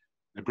dry.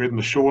 They bred in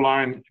the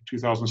shoreline in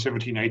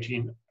 2017,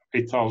 18,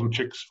 8,000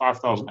 chicks,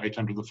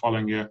 5,800 the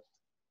following year.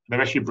 They've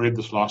actually bred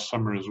this last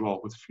summer as well,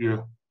 with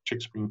fewer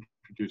chicks being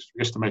produced.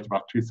 We estimate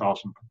about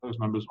 2,000, but those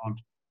numbers aren't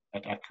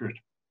that accurate.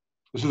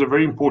 This is a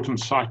very important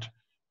site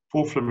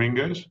for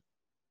flamingos,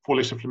 for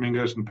lesser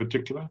flamingos in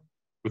particular.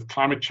 With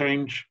climate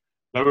change,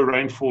 lower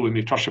rainfall in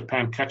the Etosha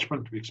Pan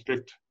catchment, we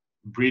expect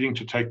breeding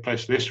to take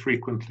place less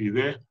frequently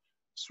there.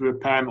 Suur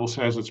Pan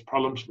also has its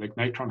problems. Lake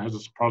Natron has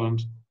its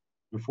problems.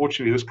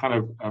 Unfortunately, this kind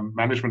of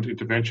management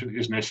intervention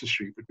is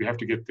necessary, but we have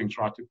to get things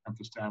right at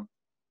Kamfers Dam.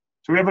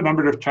 So we have a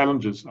number of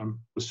challenges.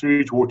 The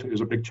sewage water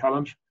is a big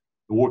challenge.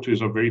 The water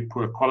is of very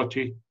poor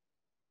quality,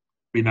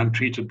 been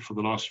untreated for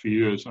the last few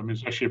years. I mean,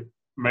 it's actually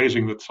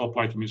amazing that Salt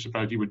Lake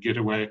Municipality would get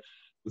away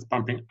with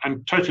pumping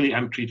totally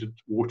untreated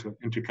water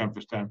into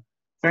Kamfers Dam.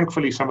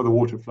 Thankfully, some of the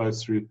water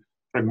flows through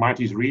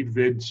Phragmites reed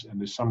beds, and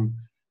there's some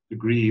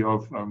degree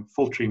of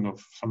filtering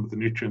of some of the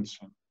nutrients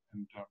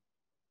and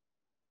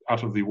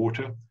out of the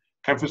water.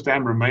 Kamfers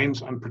Dam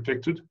remains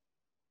unprotected,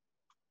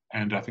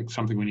 and I think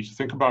something we need to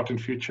think about in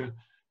future.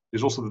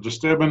 There's also the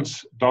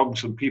disturbance,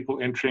 dogs and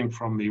people entering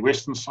from the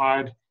western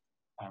side,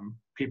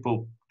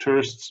 people,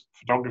 tourists,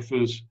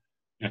 photographers,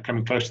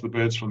 coming close to the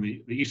birds from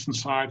the eastern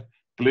side.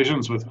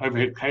 Collisions with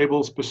overhead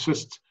cables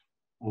persist,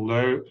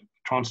 although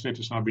Transnet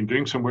has now been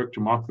doing some work to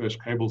mark those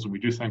cables, and we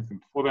do thank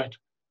them for that.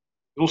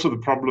 Also the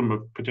problem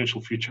of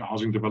potential future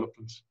housing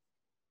developments.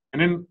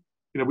 And then,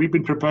 we've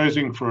been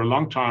proposing for a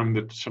long time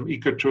that some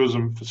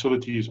ecotourism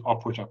facilities are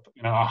put up,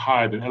 a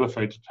hide, an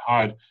elevated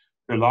hide,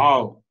 to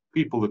allow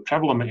people that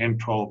travel on the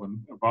N12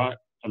 and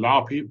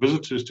allow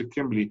visitors to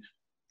Kimberley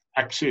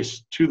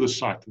access to the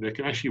site, that they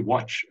can actually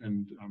watch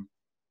and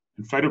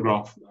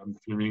photograph the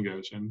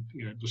flamingos. And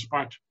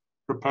despite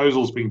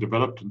proposals being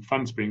developed and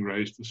funds being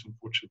raised, this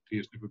unfortunately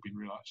has never been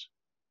realized.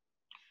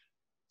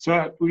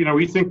 So,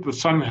 we think the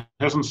sun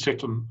hasn't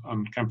set on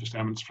Kamfers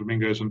Dam and its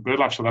flamingos, and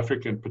BirdLife South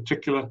Africa in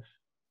particular,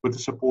 with the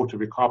support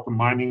of Ecarpa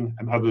Mining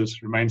and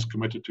others, remains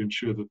committed to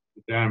ensure that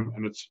the dam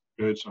and its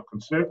birds are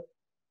conserved.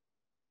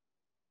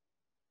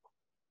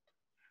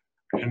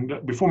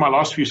 And before my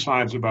last few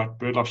slides about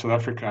BirdLife South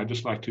Africa, I'd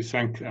just like to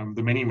thank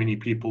the many, many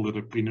people that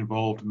have been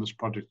involved in this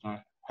project.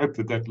 I hope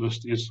that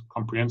list is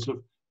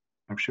comprehensive.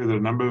 I'm sure there are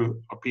a number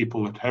of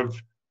people that have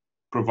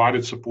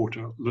provided support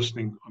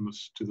listening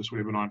to this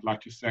webinar. I'd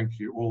like to thank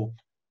you all.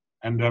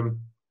 And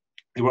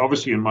there were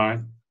obviously in my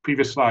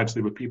previous slides,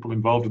 there were people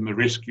involved in the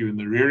rescue and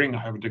the rearing.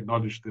 I haven't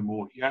acknowledged them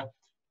all here,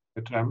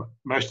 but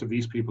most of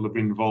these people have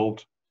been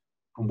involved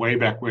from way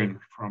back when,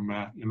 from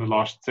in the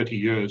last 30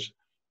 years.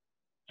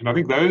 And I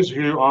think those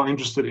who are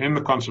interested in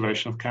the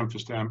conservation of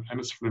Kamfers Dam and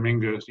its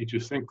flamingos need to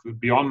think that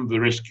beyond the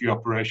rescue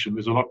operation,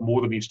 there's a lot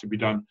more that needs to be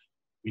done.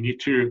 We need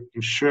to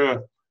ensure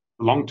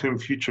the long-term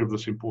future of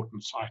this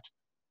important site.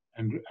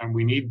 And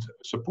we need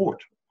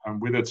support,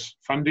 whether it's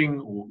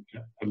funding or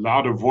a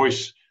louder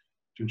voice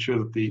to ensure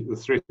that the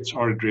threats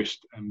are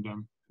addressed and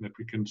that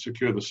we can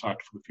secure the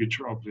site for the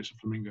future of lesser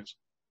flamingos.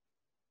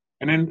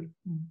 And then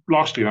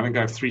lastly, I think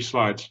I have 3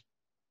 slides.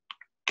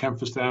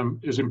 Kamfers Dam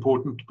is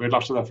important.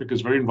 BirdLife South Africa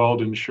is very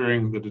involved in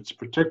ensuring that it's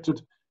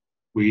protected.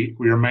 We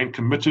remain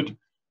committed.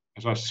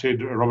 As I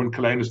said, Robin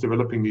Cullen is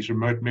developing these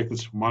remote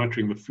methods for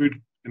monitoring the food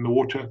in the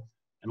water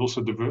and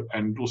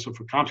also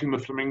for counting the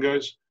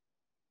flamingos.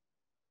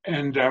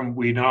 And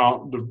we're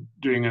now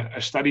doing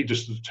a study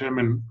just to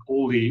determine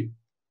all the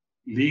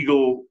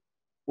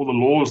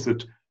laws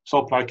that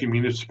Salt Lake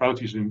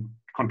Municipality is in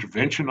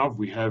contravention of.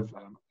 We have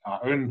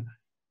our own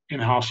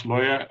in-house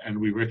lawyer, and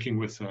we're working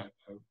with a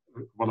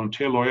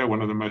volunteer lawyer,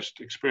 one of the most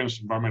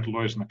experienced environmental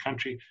lawyers in the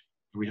country.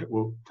 We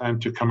will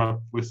plan to come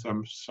up with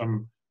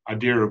some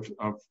idea of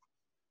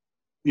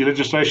the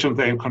legislation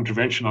they're in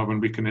contravention of, and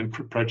we can then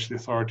approach the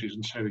authorities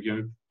and say that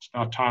it's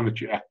now time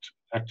that you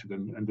acted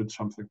and did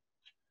something.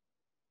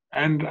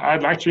 And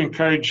I'd like to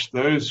encourage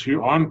those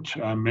who aren't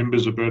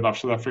members of BirdLife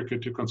South Africa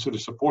to consider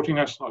supporting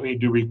us. Not only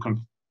do we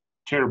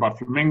care about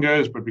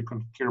flamingos, but we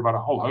care about a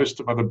whole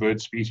host of other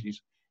bird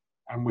species.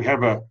 And we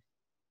have a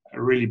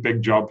really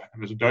big job.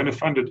 And as a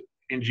donor-funded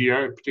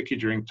NGO,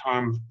 particularly during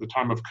the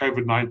time of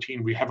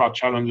COVID-19, we have our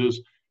challenges.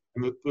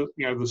 And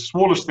the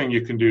smallest thing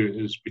you can do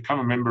is become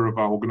a member of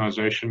our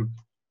organization,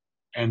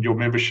 and your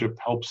membership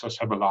helps us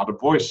have a louder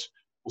voice.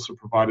 Also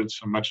provided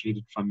some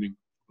much-needed funding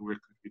for the work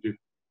that we do.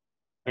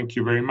 Thank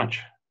you very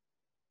much.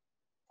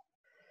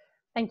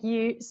 Thank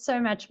you so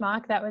much,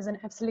 Mark. That was an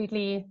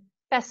absolutely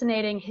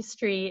fascinating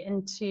history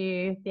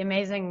into the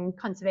amazing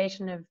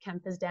conservation of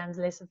Kamfers Dam's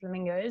lesser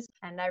flamingos.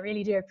 And I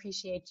really do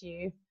appreciate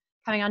you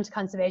coming on to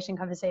Conservation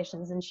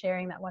Conversations and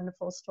sharing that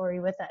wonderful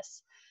story with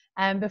us.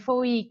 Before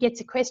we get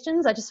to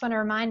questions, I just want to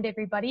remind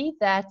everybody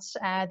that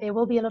there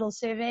will be a little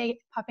survey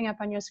popping up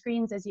on your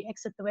screens as you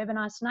exit the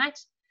webinar tonight.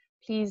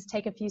 Please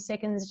take a few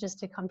seconds just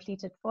to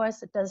complete it for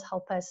us. It does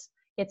help us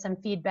get some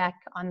feedback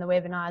on the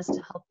webinars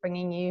to help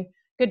bringing you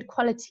good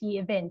quality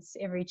events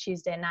every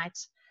Tuesday night.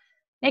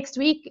 Next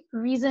week,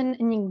 Reason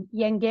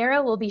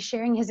Nyangera will be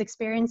sharing his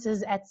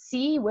experiences at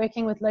sea,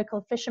 working with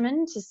local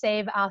fishermen to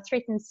save our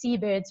threatened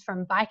seabirds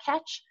from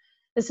bycatch.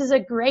 This is a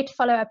great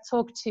follow-up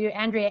talk to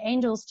Andrea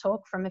Angel's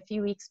talk from a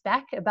few weeks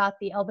back about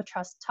the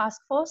Albatross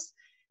Task Force.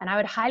 And I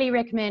would highly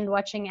recommend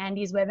watching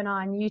Andy's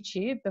webinar on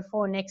YouTube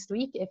before next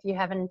week if you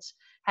haven't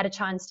had a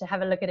chance to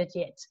have a look at it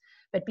yet.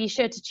 But be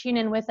sure to tune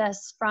in with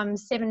us from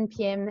 7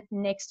 p.m.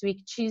 next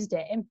week,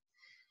 Tuesday.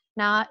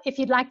 Now, if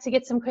you'd like to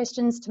get some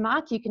questions to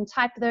Mark, you can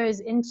type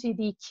those into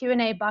the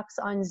Q&A box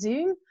on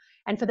Zoom.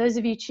 And for those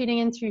of you tuning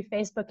in through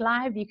Facebook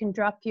Live, you can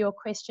drop your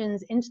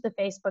questions into the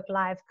Facebook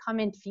Live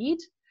comment feed.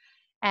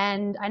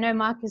 And I know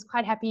Mark is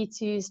quite happy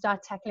to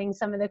start tackling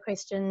some of the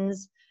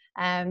questions.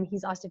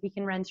 He's asked if he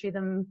can run through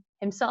them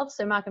himself.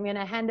 So Mark, I'm going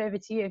to hand over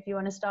to you if you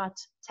want to start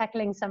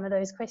tackling some of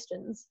those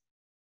questions.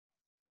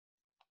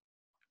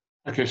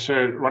 Okay,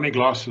 so Ronnie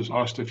Glass has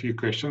asked a few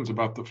questions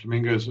about the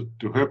flamingos at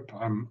De Hoop.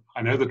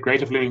 I know that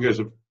greater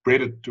flamingos are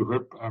bred at De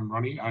Hoop,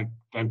 Ronnie. I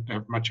don't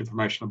have much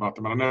information about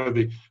them, but I know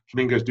the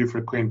flamingos do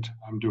frequent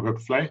De Hoop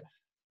Vlei,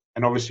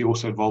 and obviously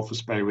also at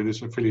Walvis Bay, where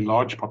there's a fairly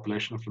large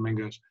population of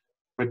flamingos.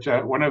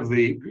 But one of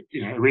the,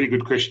 a really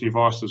good question you've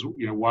asked is,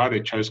 why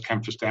they chose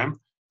Kamfers Dam.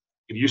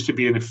 It used to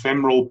be an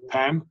ephemeral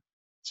pan,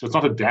 so it's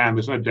not a dam.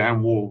 There's no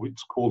dam wall.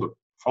 It's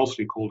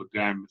falsely called a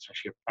dam. It's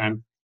actually a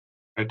pan.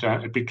 But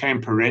it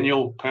became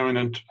perennial,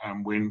 permanent,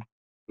 when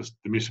the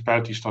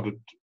municipality started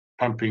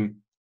pumping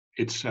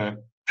its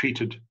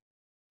treated,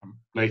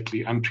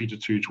 lately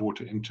untreated sewage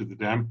water into the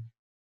dam.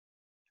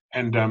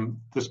 And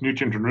this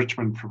nutrient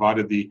enrichment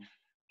provided the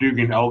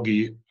Dugan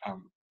algae,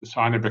 the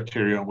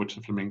cyanobacteria on which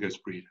the flamingos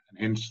breed, and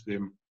hence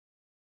them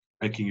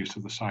making use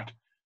of the site.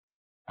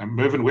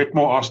 Mervyn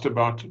Wetmore asked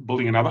about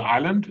building another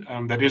island.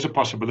 That is a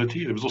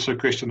possibility. There was also a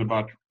question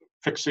about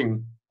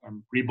fixing,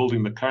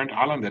 rebuilding the current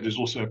island. That is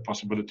also a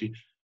possibility.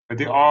 But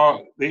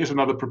there is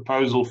another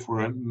proposal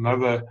for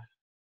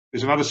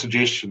there's another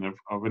suggestion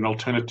of an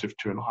alternative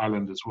to an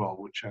island as well,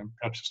 which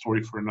perhaps a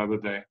story for another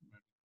day.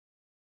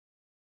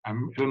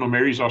 Eleanor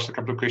Mary's asked a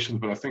couple of questions,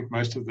 but I think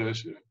most of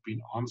those have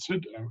been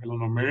answered.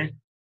 Eleanor Mary.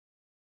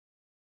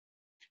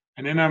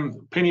 And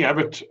then Penny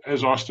Abbott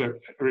has asked a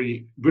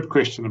very good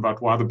question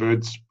about why the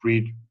birds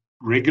breed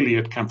regularly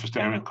at Kamfers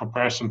Dam in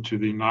comparison to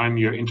the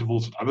 9-year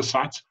intervals at other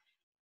sites.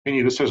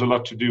 Penny, this has a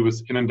lot to do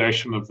with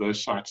inundation of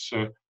those sites.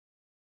 So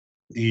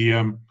the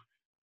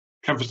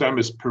Kamfers Dam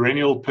is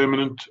perennial,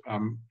 permanent,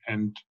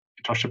 and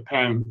Etosha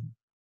Pan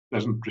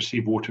doesn't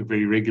receive water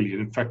very regularly,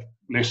 and in fact,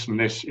 less and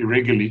less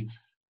irregularly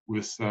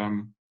with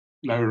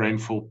lower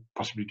rainfall,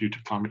 possibly due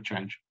to climate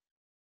change.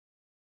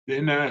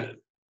 Then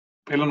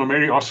Eleanor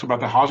Mary asks about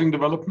the housing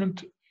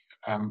development.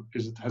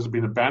 Has it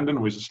been abandoned,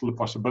 or is it still a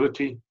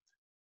possibility?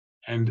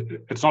 And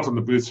it's not on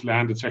the booth's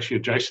land, it's actually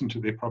adjacent to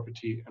their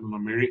property, Eleanor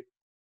Mary.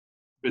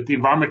 But the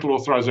environmental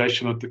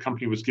authorization that the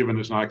company was given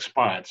is now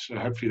expired, so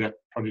hopefully that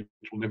project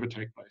will never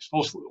take place.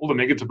 Also, all the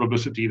negative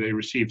publicity they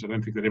received, I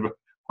don't think they'd ever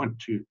want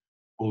to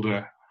build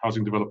a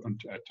housing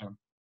development at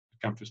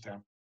Kamfers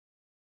Dam,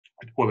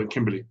 well, in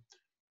Kimberley.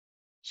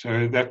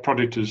 So that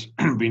project has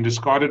been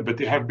discarded, but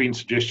there have been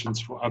suggestions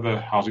for other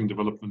housing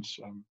developments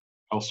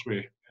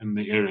elsewhere in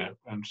the area,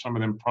 and some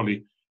of them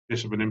probably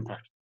less of an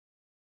impact.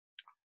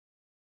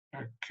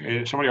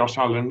 Okay, somebody asked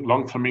how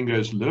long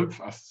flamingos live.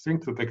 I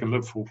think that they can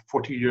live for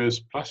 40 years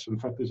plus. In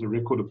fact, there's a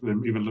record of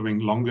them even living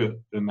longer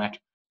than that.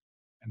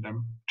 And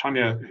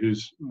Tanya,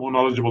 who's more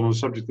knowledgeable on the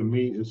subject than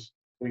me, is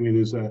saying it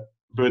is a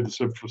bird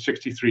that's lived for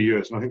 63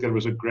 years. And I think that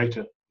was a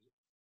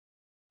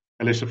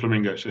lesser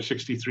flamingo, so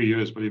 63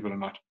 years, believe it or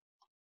not.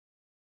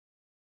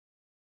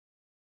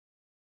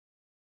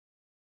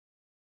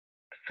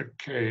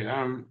 Okay,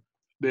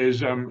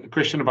 there's a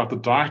question about the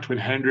diet when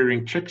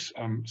hand-rearing chicks.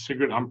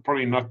 Sigrid, I'm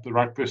probably not the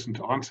right person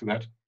to answer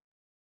that.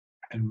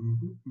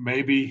 And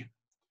maybe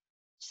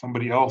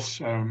somebody else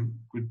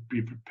would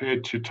be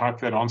prepared to type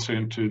that answer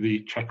into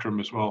the chat room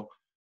as well.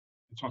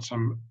 It's not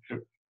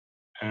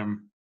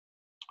an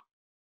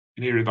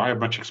area that I have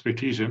much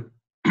expertise in.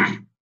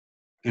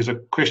 There's a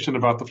question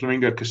about the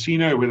Flamingo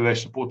Casino, whether they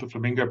support the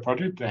Flamingo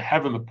project. They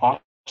have in the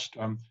past.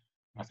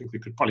 I think there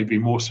could probably be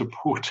more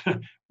support.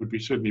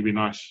 Would certainly be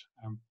nice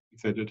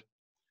if they did.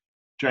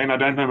 Jane, I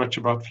don't know much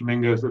about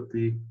flamingos at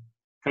the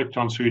Cape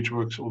Town Sewage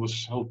Works or the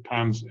salt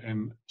pans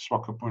in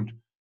Swakopmund.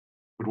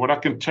 But what I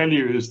can tell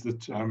you is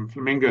that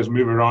flamingos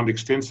move around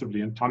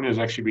extensively, and Tanya has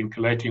actually been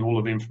collating all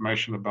of the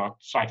information about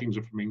sightings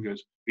of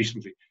flamingos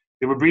recently.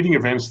 There were breeding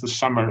events this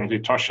summer at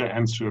Etosha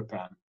and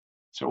Suapan.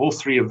 So all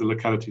three of the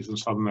localities in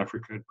Southern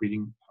Africa are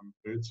breeding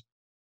birds,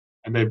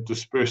 and they've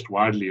dispersed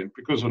widely. And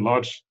because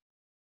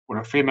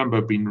a fair number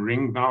have been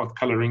ringed now,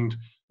 color ringed,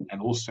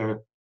 and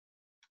also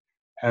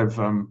have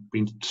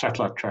been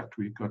satellite tracked,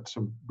 we've got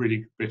some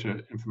really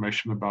better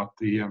information about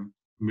the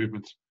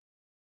movements.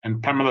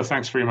 And Pamela,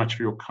 thanks very much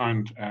for your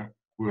kind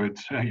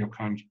words, your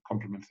kind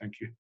compliment. Thank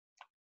you.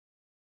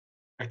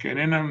 Okay,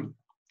 and then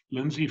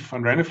Lindsay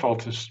van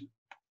Reineveld has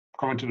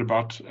commented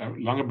about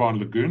Langebaan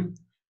Lagoon.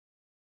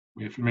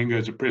 where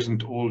flamingos are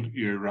present all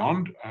year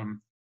round.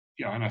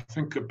 Yeah, and I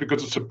think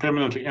because it's a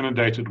permanently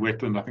inundated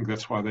wetland, I think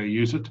that's why they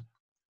use it.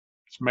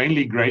 It's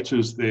mainly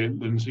graters there,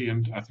 Lindsay,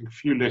 and I think a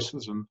few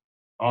lessers. And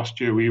last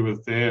year we were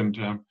there and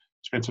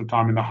spent some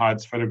time in the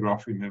hides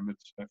photographing them.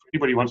 It's, if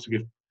anybody wants to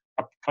get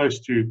up close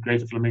to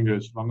greater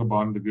flamingos,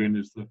 Longabon Lagoon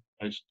is the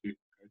place to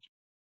go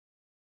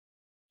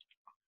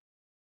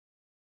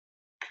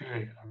to.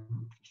 Okay,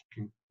 I'm just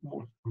looking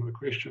more at some of the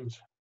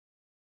questions.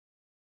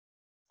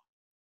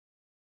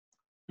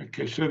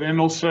 Okay, so then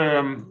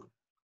also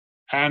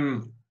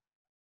Anne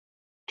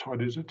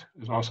Todd is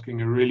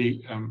asking a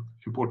really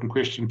important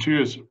question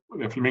too, is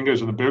the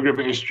flamingos in the Berg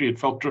River estuary at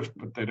Velddrift,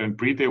 but they don't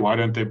breed there. Why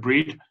don't they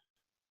breed?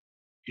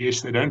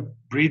 Yes, they don't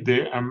breed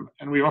there,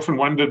 and we often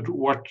wondered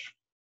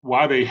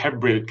why they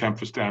have bred at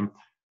Kamfers Dam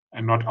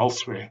and not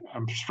elsewhere.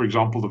 For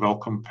example, the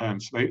Welcome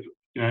pans. They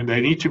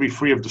need to be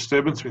free of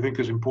disturbance, we think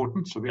is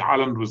important. So the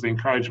island was the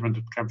encouragement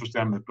at Kamfers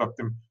Dam that blocked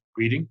them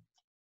breeding.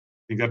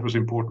 I think that was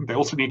important. They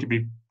also need to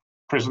be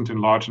present in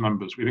large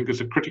numbers. We think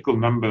it's a critical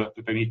number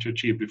that they need to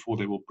achieve before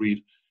they will breed.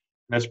 And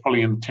that's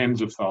probably in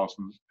tens of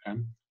thousands.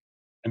 And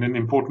then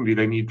importantly,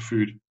 they need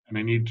food, and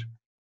they need,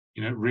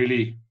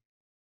 really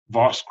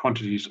vast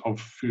quantities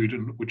of food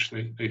in which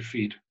they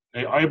feed.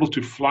 They are able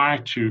to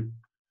fly to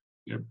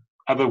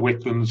other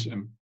wetlands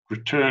and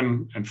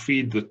return and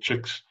feed the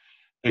chicks.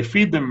 They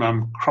feed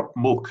them crop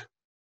milk.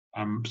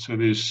 So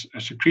there's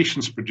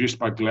secretions produced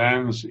by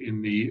glands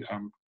in the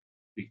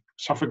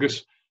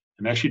esophagus,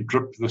 and they actually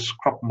drip this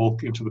crop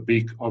milk into the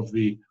beak of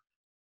the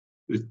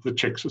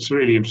chicks. It's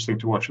really interesting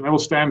to watch. And they will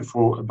stand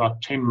for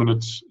about 10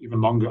 minutes,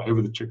 even longer,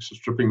 over the chicks,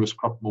 just dripping this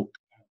crop milk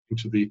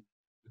into the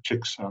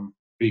chick's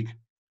beak.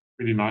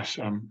 Really nice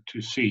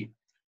to see.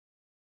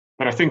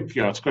 But I think,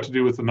 it's got to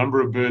do with the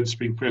number of birds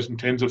being present,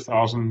 tens of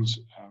thousands,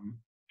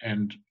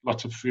 and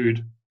lots of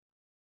food,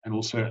 and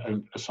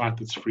also a site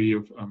that's free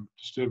of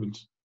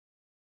disturbance.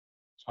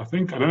 So I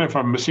don't know if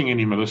I'm missing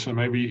any, Melissa.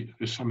 Maybe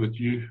there's some that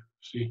you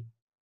see.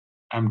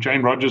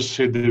 Jane Rogers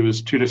said there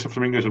was 2 lesser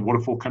flamingos at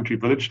Waterfall Country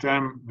Village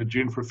Dam in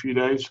June for a few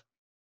days.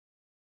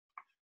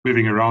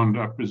 Moving around,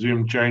 I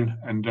presume, Jane.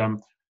 And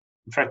in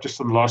fact, just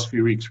in the last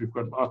few weeks, we've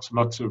got lots and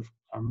lots of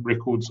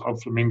records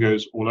of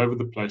flamingos all over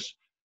the place.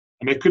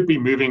 And they could be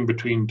moving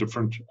between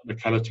different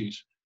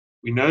localities.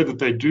 We know that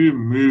they do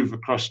move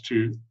across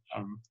to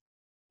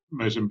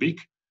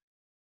Mozambique,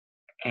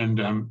 and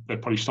they're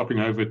probably stopping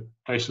over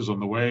places on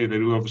the way. They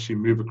do obviously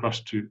move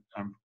across to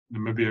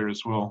Namibia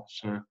as well,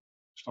 so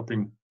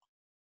stopping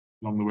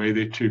along the way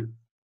there too.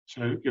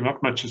 So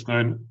not much is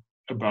known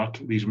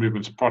about these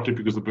movements, partly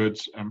because the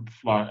birds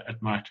fly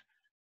at night.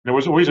 And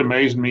what always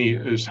amazed me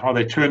is how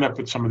they turn up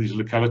at some of these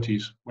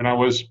localities. When I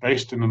was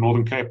based in the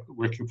Northern Cape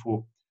working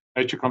for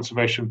nature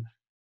conservation,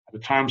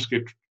 at times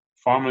get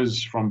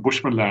farmers from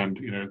Bushman land,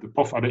 the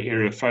Pofadder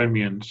area, phone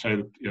me and say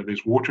that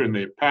there's water in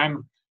their pan.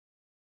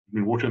 There's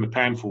been water in the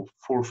pan for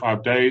 4 or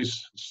 5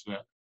 days. It's a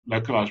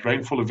localized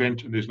rainfall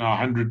event, and there's now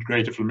 100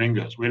 greater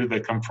flamingos. Where did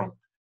they come from?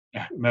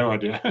 Yeah, no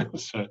idea.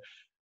 So,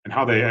 and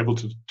how they're able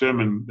to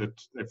determine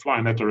that they fly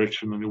in that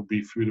direction and there will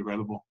be food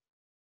available.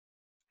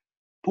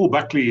 Paul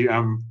Buckley,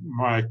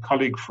 my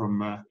colleague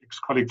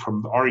ex-colleague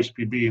from the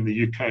RSPB in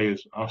the UK,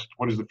 has asked,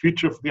 what is the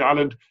future for the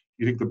island? Do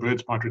you think the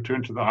birds might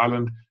return to the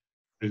island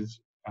if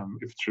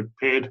it's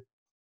repaired?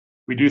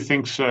 We do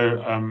think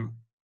so,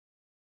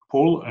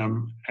 Paul,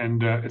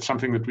 and it's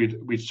something that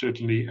we'd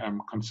certainly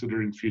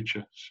consider in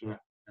future. So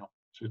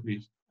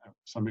certainly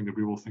something that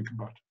we will think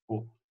about.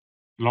 Paul,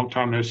 long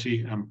time no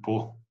see,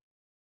 Paul.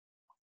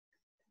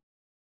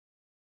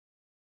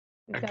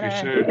 Okay,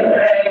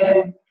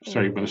 so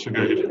sorry, Melissa,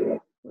 go ahead.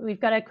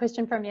 We've got a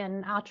question from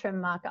Ian Outram,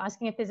 Mark,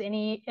 asking if there's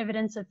any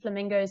evidence of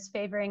flamingos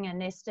favouring a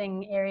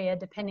nesting area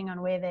depending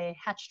on where they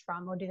hatched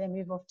from, or do they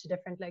move off to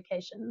different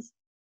locations?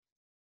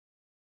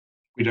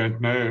 We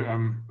don't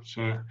know.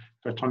 So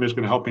Tonya's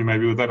going to help me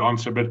maybe with that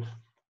answer, but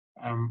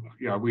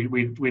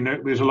we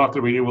know there's a lot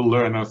that we will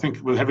learn. I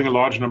think with having a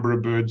large number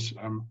of birds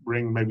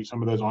ring, maybe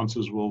some of those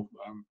answers will,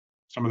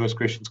 some of those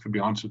questions can be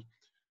answered.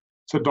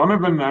 So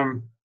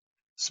Donovan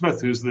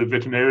Smith, who's the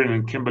veterinarian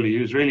in Kimberley,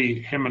 who's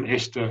really him and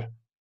Esther,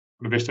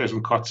 one of Esther's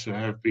and Kotze,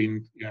 have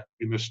been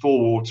the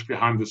stalwarts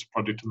behind this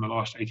project in the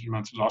last 18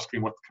 months, is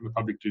asking what can the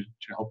public do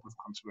to help with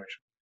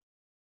conservation.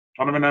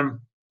 Donovan,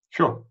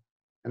 sure.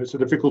 And it's a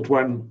difficult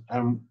one.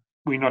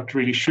 We're not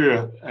really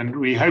sure, and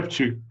we hope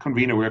to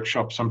convene a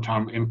workshop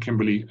sometime in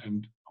Kimberley,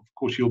 and of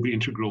course you'll be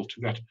integral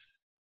to that.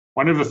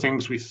 One of the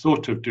things we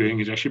thought of doing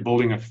is actually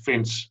building a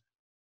fence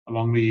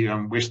along the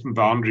western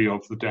boundary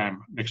of the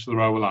dam next to the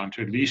railway line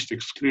to at least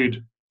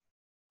exclude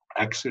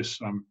access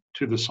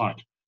to the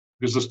site,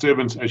 because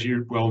disturbance, as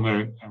you well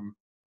know,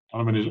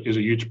 Donovan, is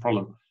a huge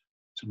problem.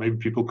 So maybe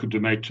people could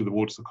donate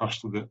towards the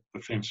cost of the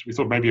fence. We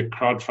thought maybe a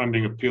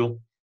crowdfunding appeal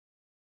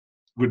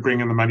would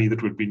bring in the money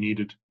that would be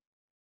needed.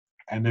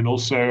 And then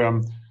also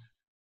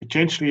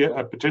potentially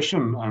a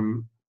petition,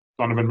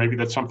 Donovan, maybe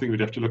that's something we'd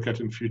have to look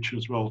at in future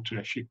as well, to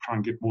actually try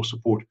and get more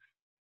support,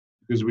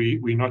 because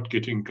we're not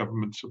getting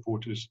government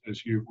support,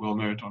 as you well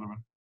know,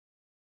 Donovan.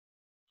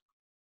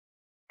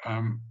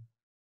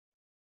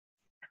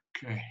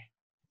 Okay.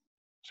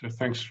 So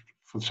thanks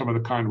for some of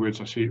the kind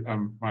words. I see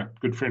my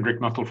good friend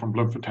Rick Nuttall from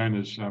Bloemfontein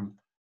is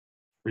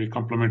very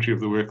complimentary of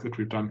the work that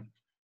we've done.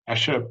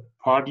 Asha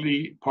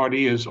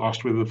Pardy has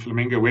asked whether the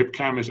Flamingo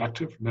webcam is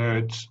active. No,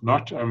 it's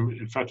not.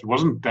 In fact, it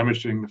wasn't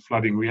damaged during the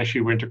flooding. We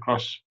actually went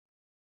across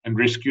and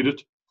rescued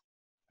it.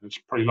 It's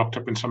probably locked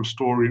up in some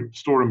storeroom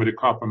at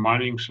Ikapa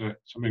Mining, so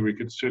something we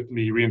could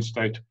certainly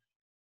reinstate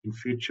in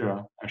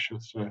future,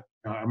 Asha. So,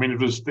 I mean,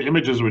 the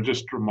images were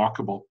just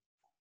remarkable.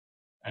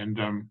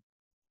 And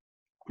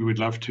we would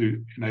love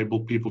to enable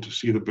people to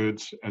see the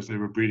birds as they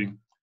were breeding.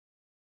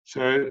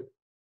 So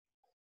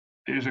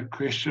there's a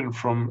question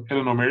from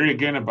Eleanor Mary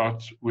again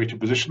about where to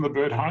position the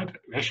bird hide.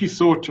 We actually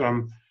thought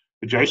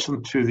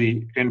adjacent to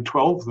the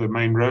N12, the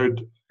main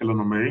road,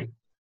 Eleanor Mary,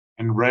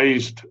 and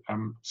raised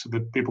so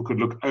that people could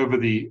look over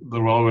the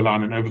railway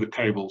line and over the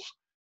cables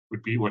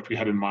would be what we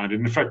had in mind.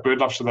 And in fact,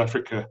 BirdLife South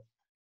Africa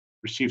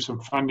received some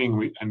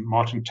funding, and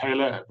Martin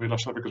Taylor, BirdLife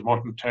South Africa's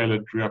Martin Taylor,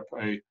 drew up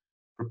a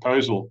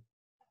proposal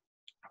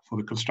for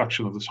the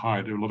construction of this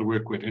hide. A lot of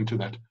work went into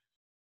that.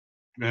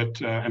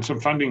 And some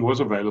funding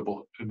was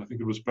available, and I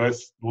think it was both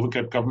Northern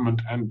Cape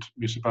government and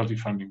municipality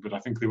funding, but I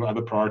think there were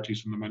other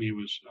priorities and the money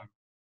was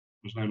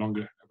no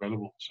longer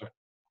available. So,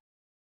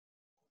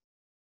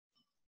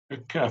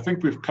 okay, I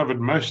think we've covered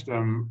most.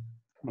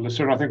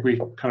 Melissa, I think we're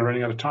kind of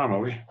running out of time, are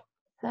we?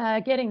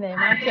 Getting there,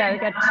 Mark. Yeah,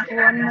 we've got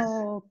one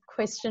more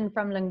question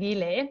from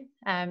Lungile,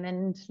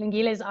 and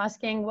Lungile is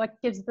asking,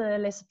 what gives the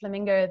Lesser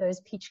Flamingo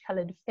those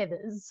peach-coloured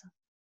feathers?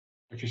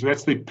 Okay, so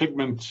that's the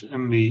pigment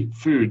in the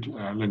food,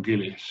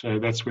 Lungile. So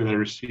that's where they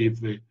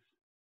receive the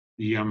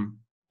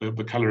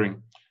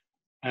colouring.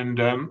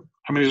 And I mean,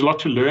 there's a lot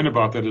to learn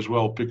about that as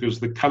well, because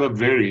the colour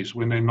varies.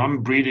 When they're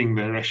non-breeding,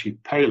 they're actually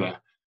paler.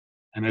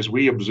 And as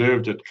we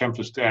observed at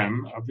Kamfers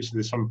Dam, obviously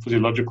there's some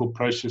physiological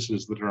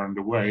processes that are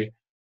underway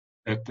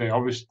that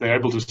they're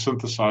able to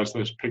synthesize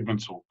those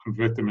pigments or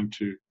convert them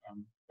into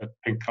that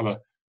pink colour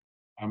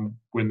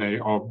when they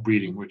are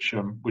breeding, which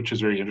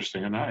is very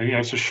interesting. And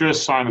it's a sure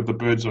sign that the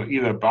birds are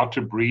either about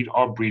to breed,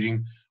 are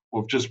breeding,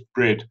 or have just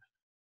bred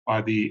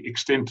by the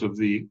extent of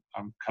the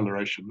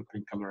coloration, the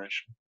pink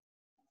coloration.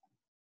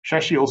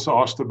 Shashi also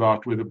asked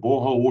about whether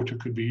borehole water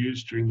could be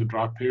used during the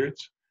dry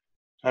periods.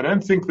 I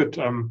don't think that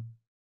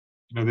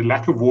the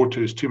lack of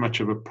water is too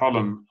much of a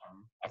problem.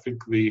 I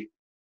think the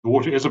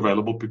water is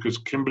available because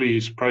Kimberley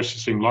is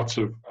processing lots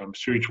of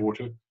sewage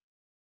water.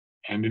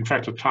 And in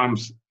fact, at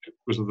times,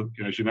 because of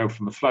as you know,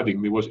 from the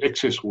flooding, there was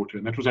excess water,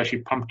 and that was actually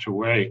pumped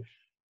away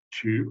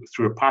through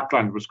a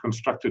pipeline that was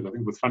constructed, I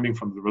think, with funding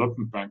from the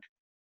Development Bank,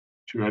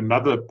 to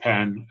another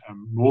pan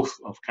north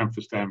of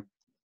Kamfers Dam.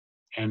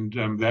 And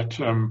that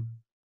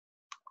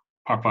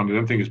pipeline, I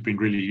don't think, has been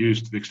really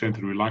used to the extent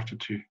that we'd like it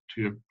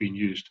to have been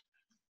used.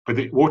 But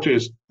the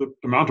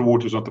amount of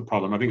water is not the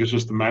problem. I think it's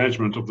just the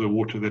management of the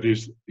water that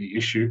is the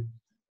issue.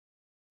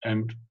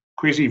 And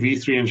Kwesi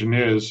V3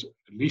 engineers,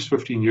 at least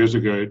 15 years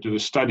ago, did a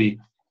study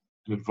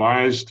and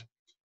advised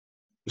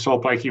the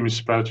Solplaatje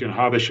municipality on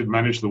how they should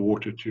manage the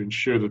water to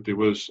ensure that there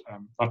was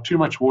not too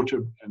much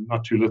water and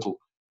not too little,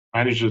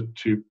 manage it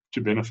to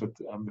benefit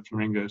the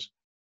flamingos.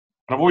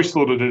 And I've always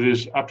thought that it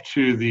is up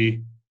to the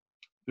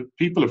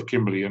people of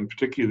Kimberley, and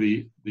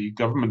particularly the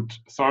government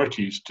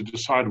authorities, to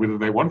decide whether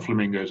they want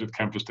flamingos at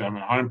Kamfers Dam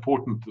and how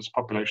important this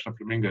population of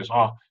flamingos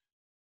are,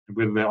 and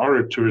whether they are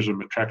a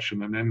tourism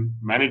attraction, and then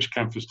manage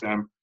Kamfers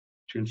Dam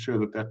to ensure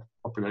that that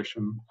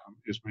population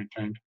is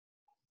maintained.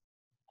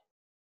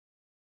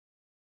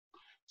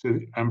 So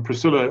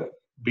Priscilla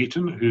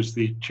Beaton, who's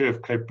the chair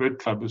of Cape Bird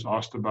Club, has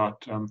asked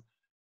about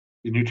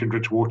the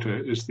nutrient-rich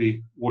water. Is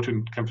the water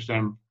in Kamfers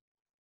Dam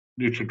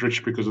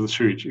nutrient-rich because of the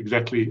sewage?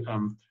 Exactly,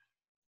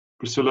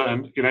 Priscilla.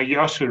 And you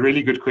asked a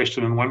really good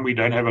question, and one we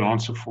don't have an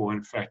answer for,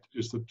 in fact,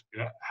 is that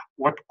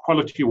what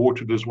quality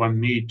water does one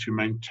need to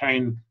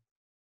maintain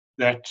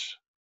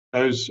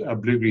those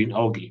blue-green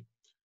algae?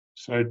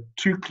 So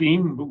too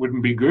clean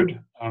wouldn't be good,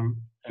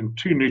 and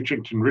too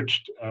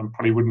nutrient-enriched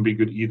probably wouldn't be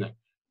good either.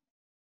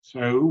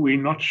 So we're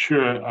not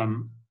sure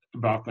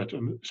about that,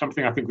 and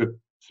something I think that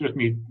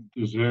certainly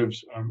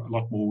deserves a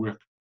lot more work.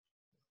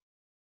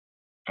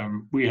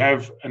 We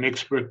have an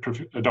expert,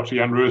 Dr.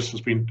 Jan Roos,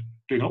 has been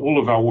doing all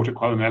of our water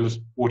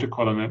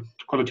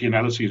quality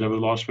analyses over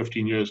the last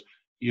 15 years.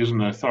 He is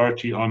an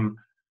authority on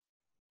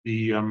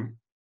the on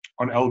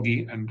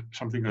algae, and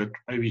something that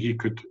maybe he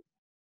could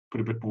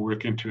put a bit more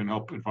work into and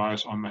help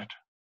advise on that.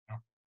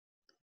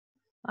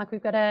 Mark,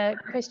 we've got a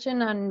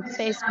question on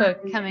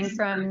Facebook coming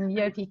from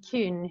Yopi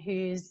Kuhn,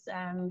 who's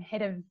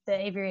head of the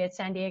aviary at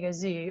San Diego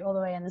Zoo, all the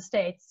way in the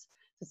States.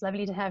 It's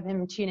lovely to have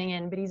him tuning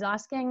in, but he's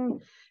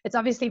asking, it's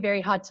obviously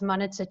very hard to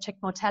monitor chick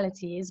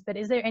mortalities, but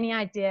is there any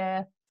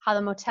idea how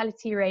the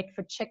mortality rate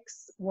for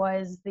chicks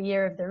was the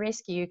year of the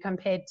rescue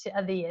compared to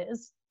other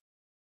years?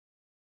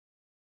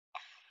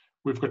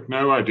 We've got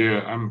no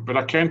idea, but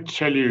I can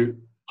tell you,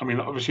 I mean,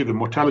 obviously the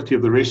mortality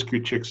of the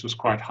rescue chicks was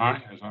quite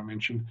high, as I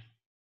mentioned,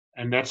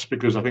 and that's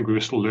because I think we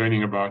were still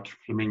learning about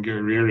flamingo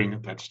rearing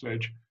at that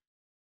stage.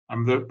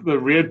 The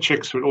reared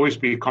chicks would always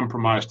be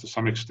compromised to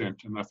some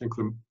extent, and I think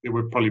there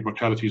were probably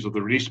mortalities of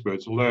the release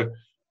birds, although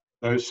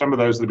some of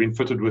those that have been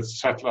fitted with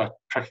satellite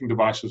tracking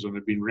devices and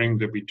have been ringed,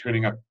 they've been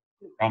turning up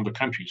around the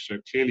country. So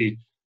clearly,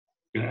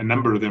 a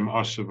number of them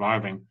are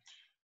surviving.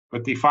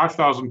 But the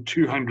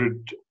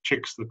 5,200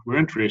 chicks that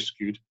weren't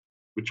rescued,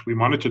 which we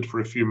monitored for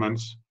a few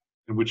months,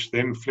 and which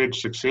then fledged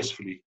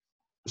successfully,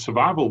 the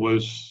survival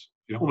was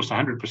almost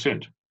 100%.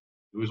 There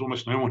was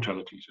almost no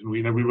mortalities, and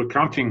we were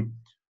counting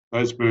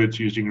those birds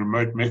using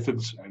remote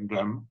methods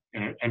and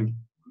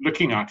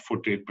looking out for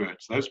dead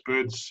birds. Those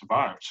birds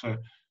survived. So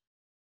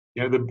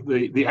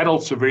the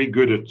adults are very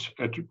good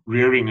at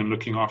rearing and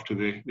looking after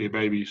their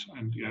babies,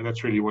 and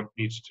that's really what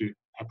needs to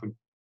happen.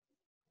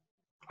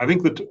 I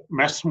think that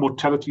mass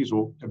mortalities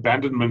or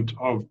abandonment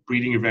of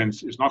breeding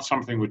events is not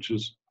something which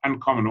is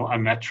uncommon or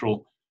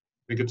unnatural.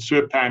 I think at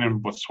Surpan in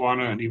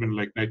Botswana and even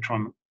Lake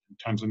Natron in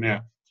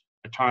Tanzania,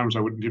 at times I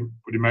would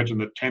imagine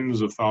that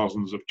tens of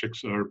thousands of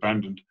chicks are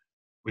abandoned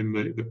when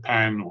the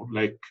pan or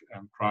lake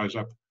dries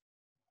up.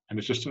 And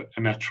it's just a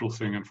natural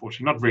thing,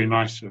 unfortunately. Not very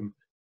nice.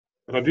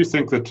 But I do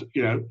think that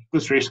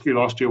this rescue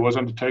last year was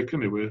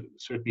undertaken. There were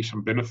certainly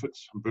some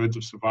benefits. Some birds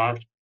have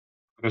survived.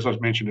 But as I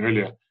mentioned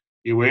earlier,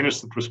 the awareness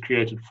that was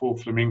created for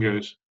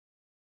flamingos,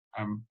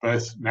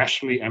 both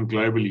nationally and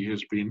globally,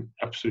 has been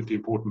absolutely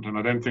important. And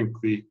I don't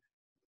think we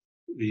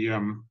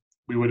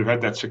would have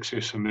had that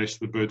success unless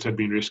the birds had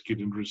been rescued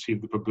and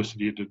received the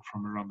publicity it did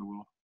from around the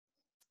world.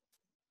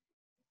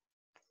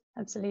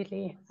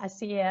 Absolutely. I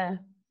see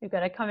we've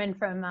got a comment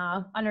from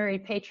our honorary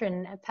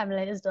patron,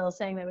 Pamela Isdell,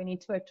 saying that we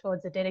need to work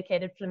towards a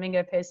dedicated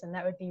flamingo person.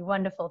 That would be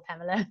wonderful,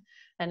 Pamela.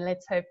 And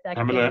let's hope that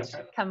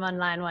could come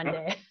online one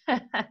day.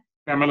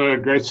 Pamela, a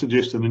great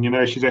suggestion.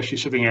 And she's actually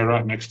sitting here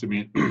right next to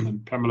me.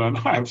 And Pamela and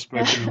I have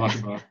spoken a lot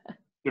about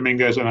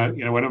flamingos.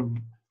 And one of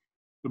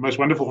the most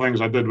wonderful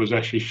things I did was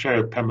actually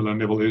show Pamela and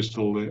Neville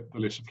Isdell the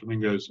Lesser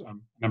Flamingos a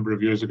number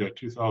of years ago,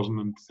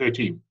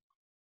 2013.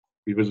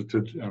 We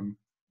visited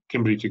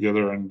Kimberley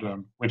together and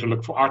went to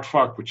look for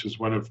aardvark, which is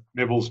one of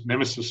Neville's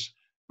nemesis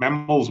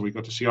mammals. We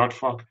got to see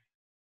aardvark,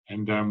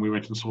 and we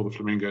went and saw the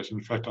flamingos. In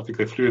fact, I think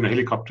they flew in a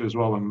helicopter as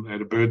well and had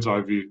a bird's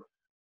eye view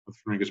of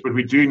flamingos. But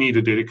we do need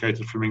a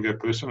dedicated flamingo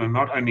person, and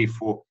not only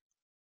for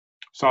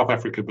South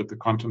Africa, but the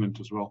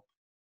continent as well.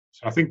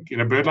 So I think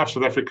BirdLife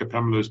South Africa,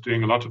 Pamela, is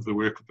doing a lot of the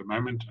work at the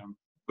moment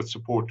with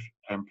support,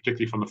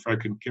 particularly from the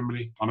folk in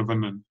Kimberley,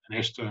 Donovan and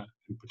Esther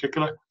in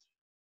particular.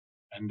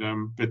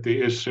 But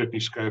there is certainly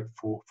scope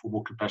for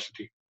more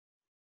capacity.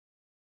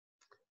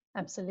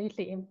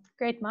 Absolutely.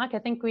 Great, Mark. I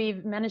think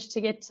we've managed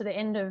to get to the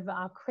end of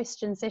our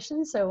question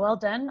session. So well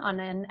done on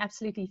an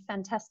absolutely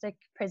fantastic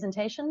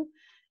presentation.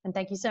 And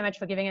thank you so much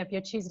for giving up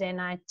your Tuesday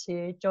night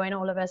to join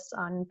all of us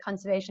on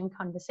Conservation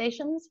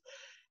Conversations.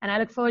 And I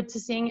look forward to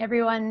seeing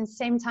everyone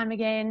same time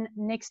again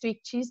next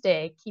week,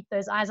 Tuesday. Keep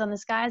those eyes on the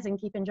skies and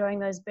keep enjoying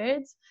those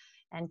birds.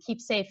 And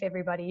keep safe,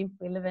 everybody.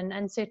 We live in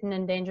uncertain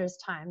and dangerous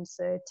times.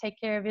 So take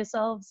care of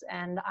yourselves,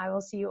 and I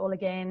will see you all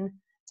again,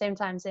 same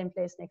time, same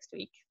place next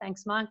week.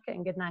 Thanks, Mark,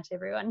 and good night,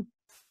 everyone.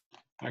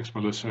 Thanks,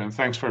 Melissa, and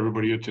thanks for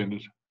everybody who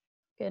attended.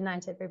 Good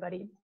night,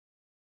 everybody.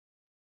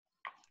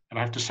 And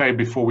I have to say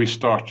before we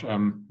start,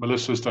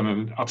 Melissa's done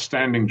an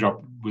outstanding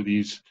job with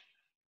these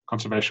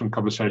Conservation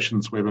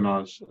Conversations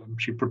webinars.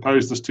 She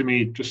proposed this to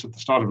me just at the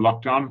start of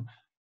lockdown,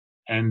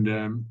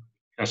 and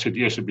I said,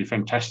 yes, it'd be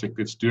fantastic,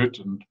 let's do it.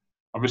 And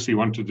obviously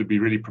wanted to be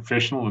really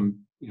professional, and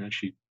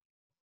she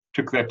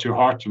took that to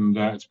heart, and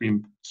it's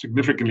been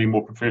significantly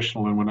more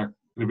professional than what I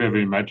could have ever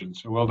imagined.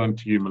 So well done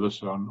to you,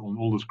 Melissa, on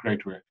all this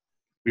great work.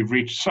 We've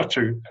reached such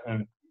a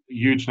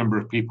huge number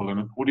of people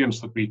and an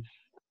audience that we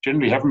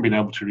generally haven't been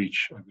able to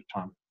reach over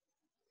time.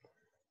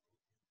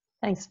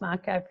 Thanks,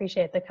 Mark. I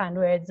appreciate the kind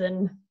words,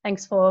 and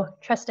thanks for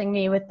trusting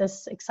me with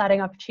this exciting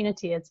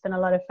opportunity. It's been a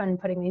lot of fun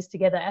putting these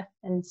together,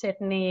 and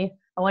certainly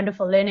a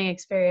wonderful learning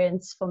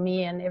experience for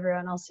me and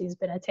everyone else who's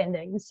been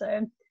attending.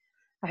 So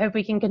I hope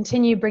we can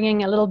continue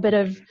bringing a little bit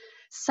of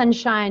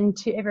sunshine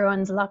to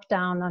everyone's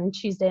lockdown on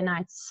Tuesday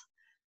nights.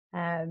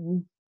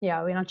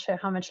 Yeah, we're not sure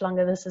how much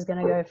longer this is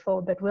going to go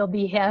for, but we'll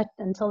be here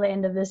until the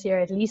end of this year,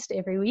 at least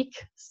every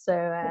week.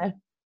 So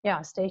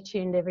yeah, stay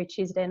tuned every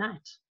Tuesday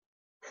night.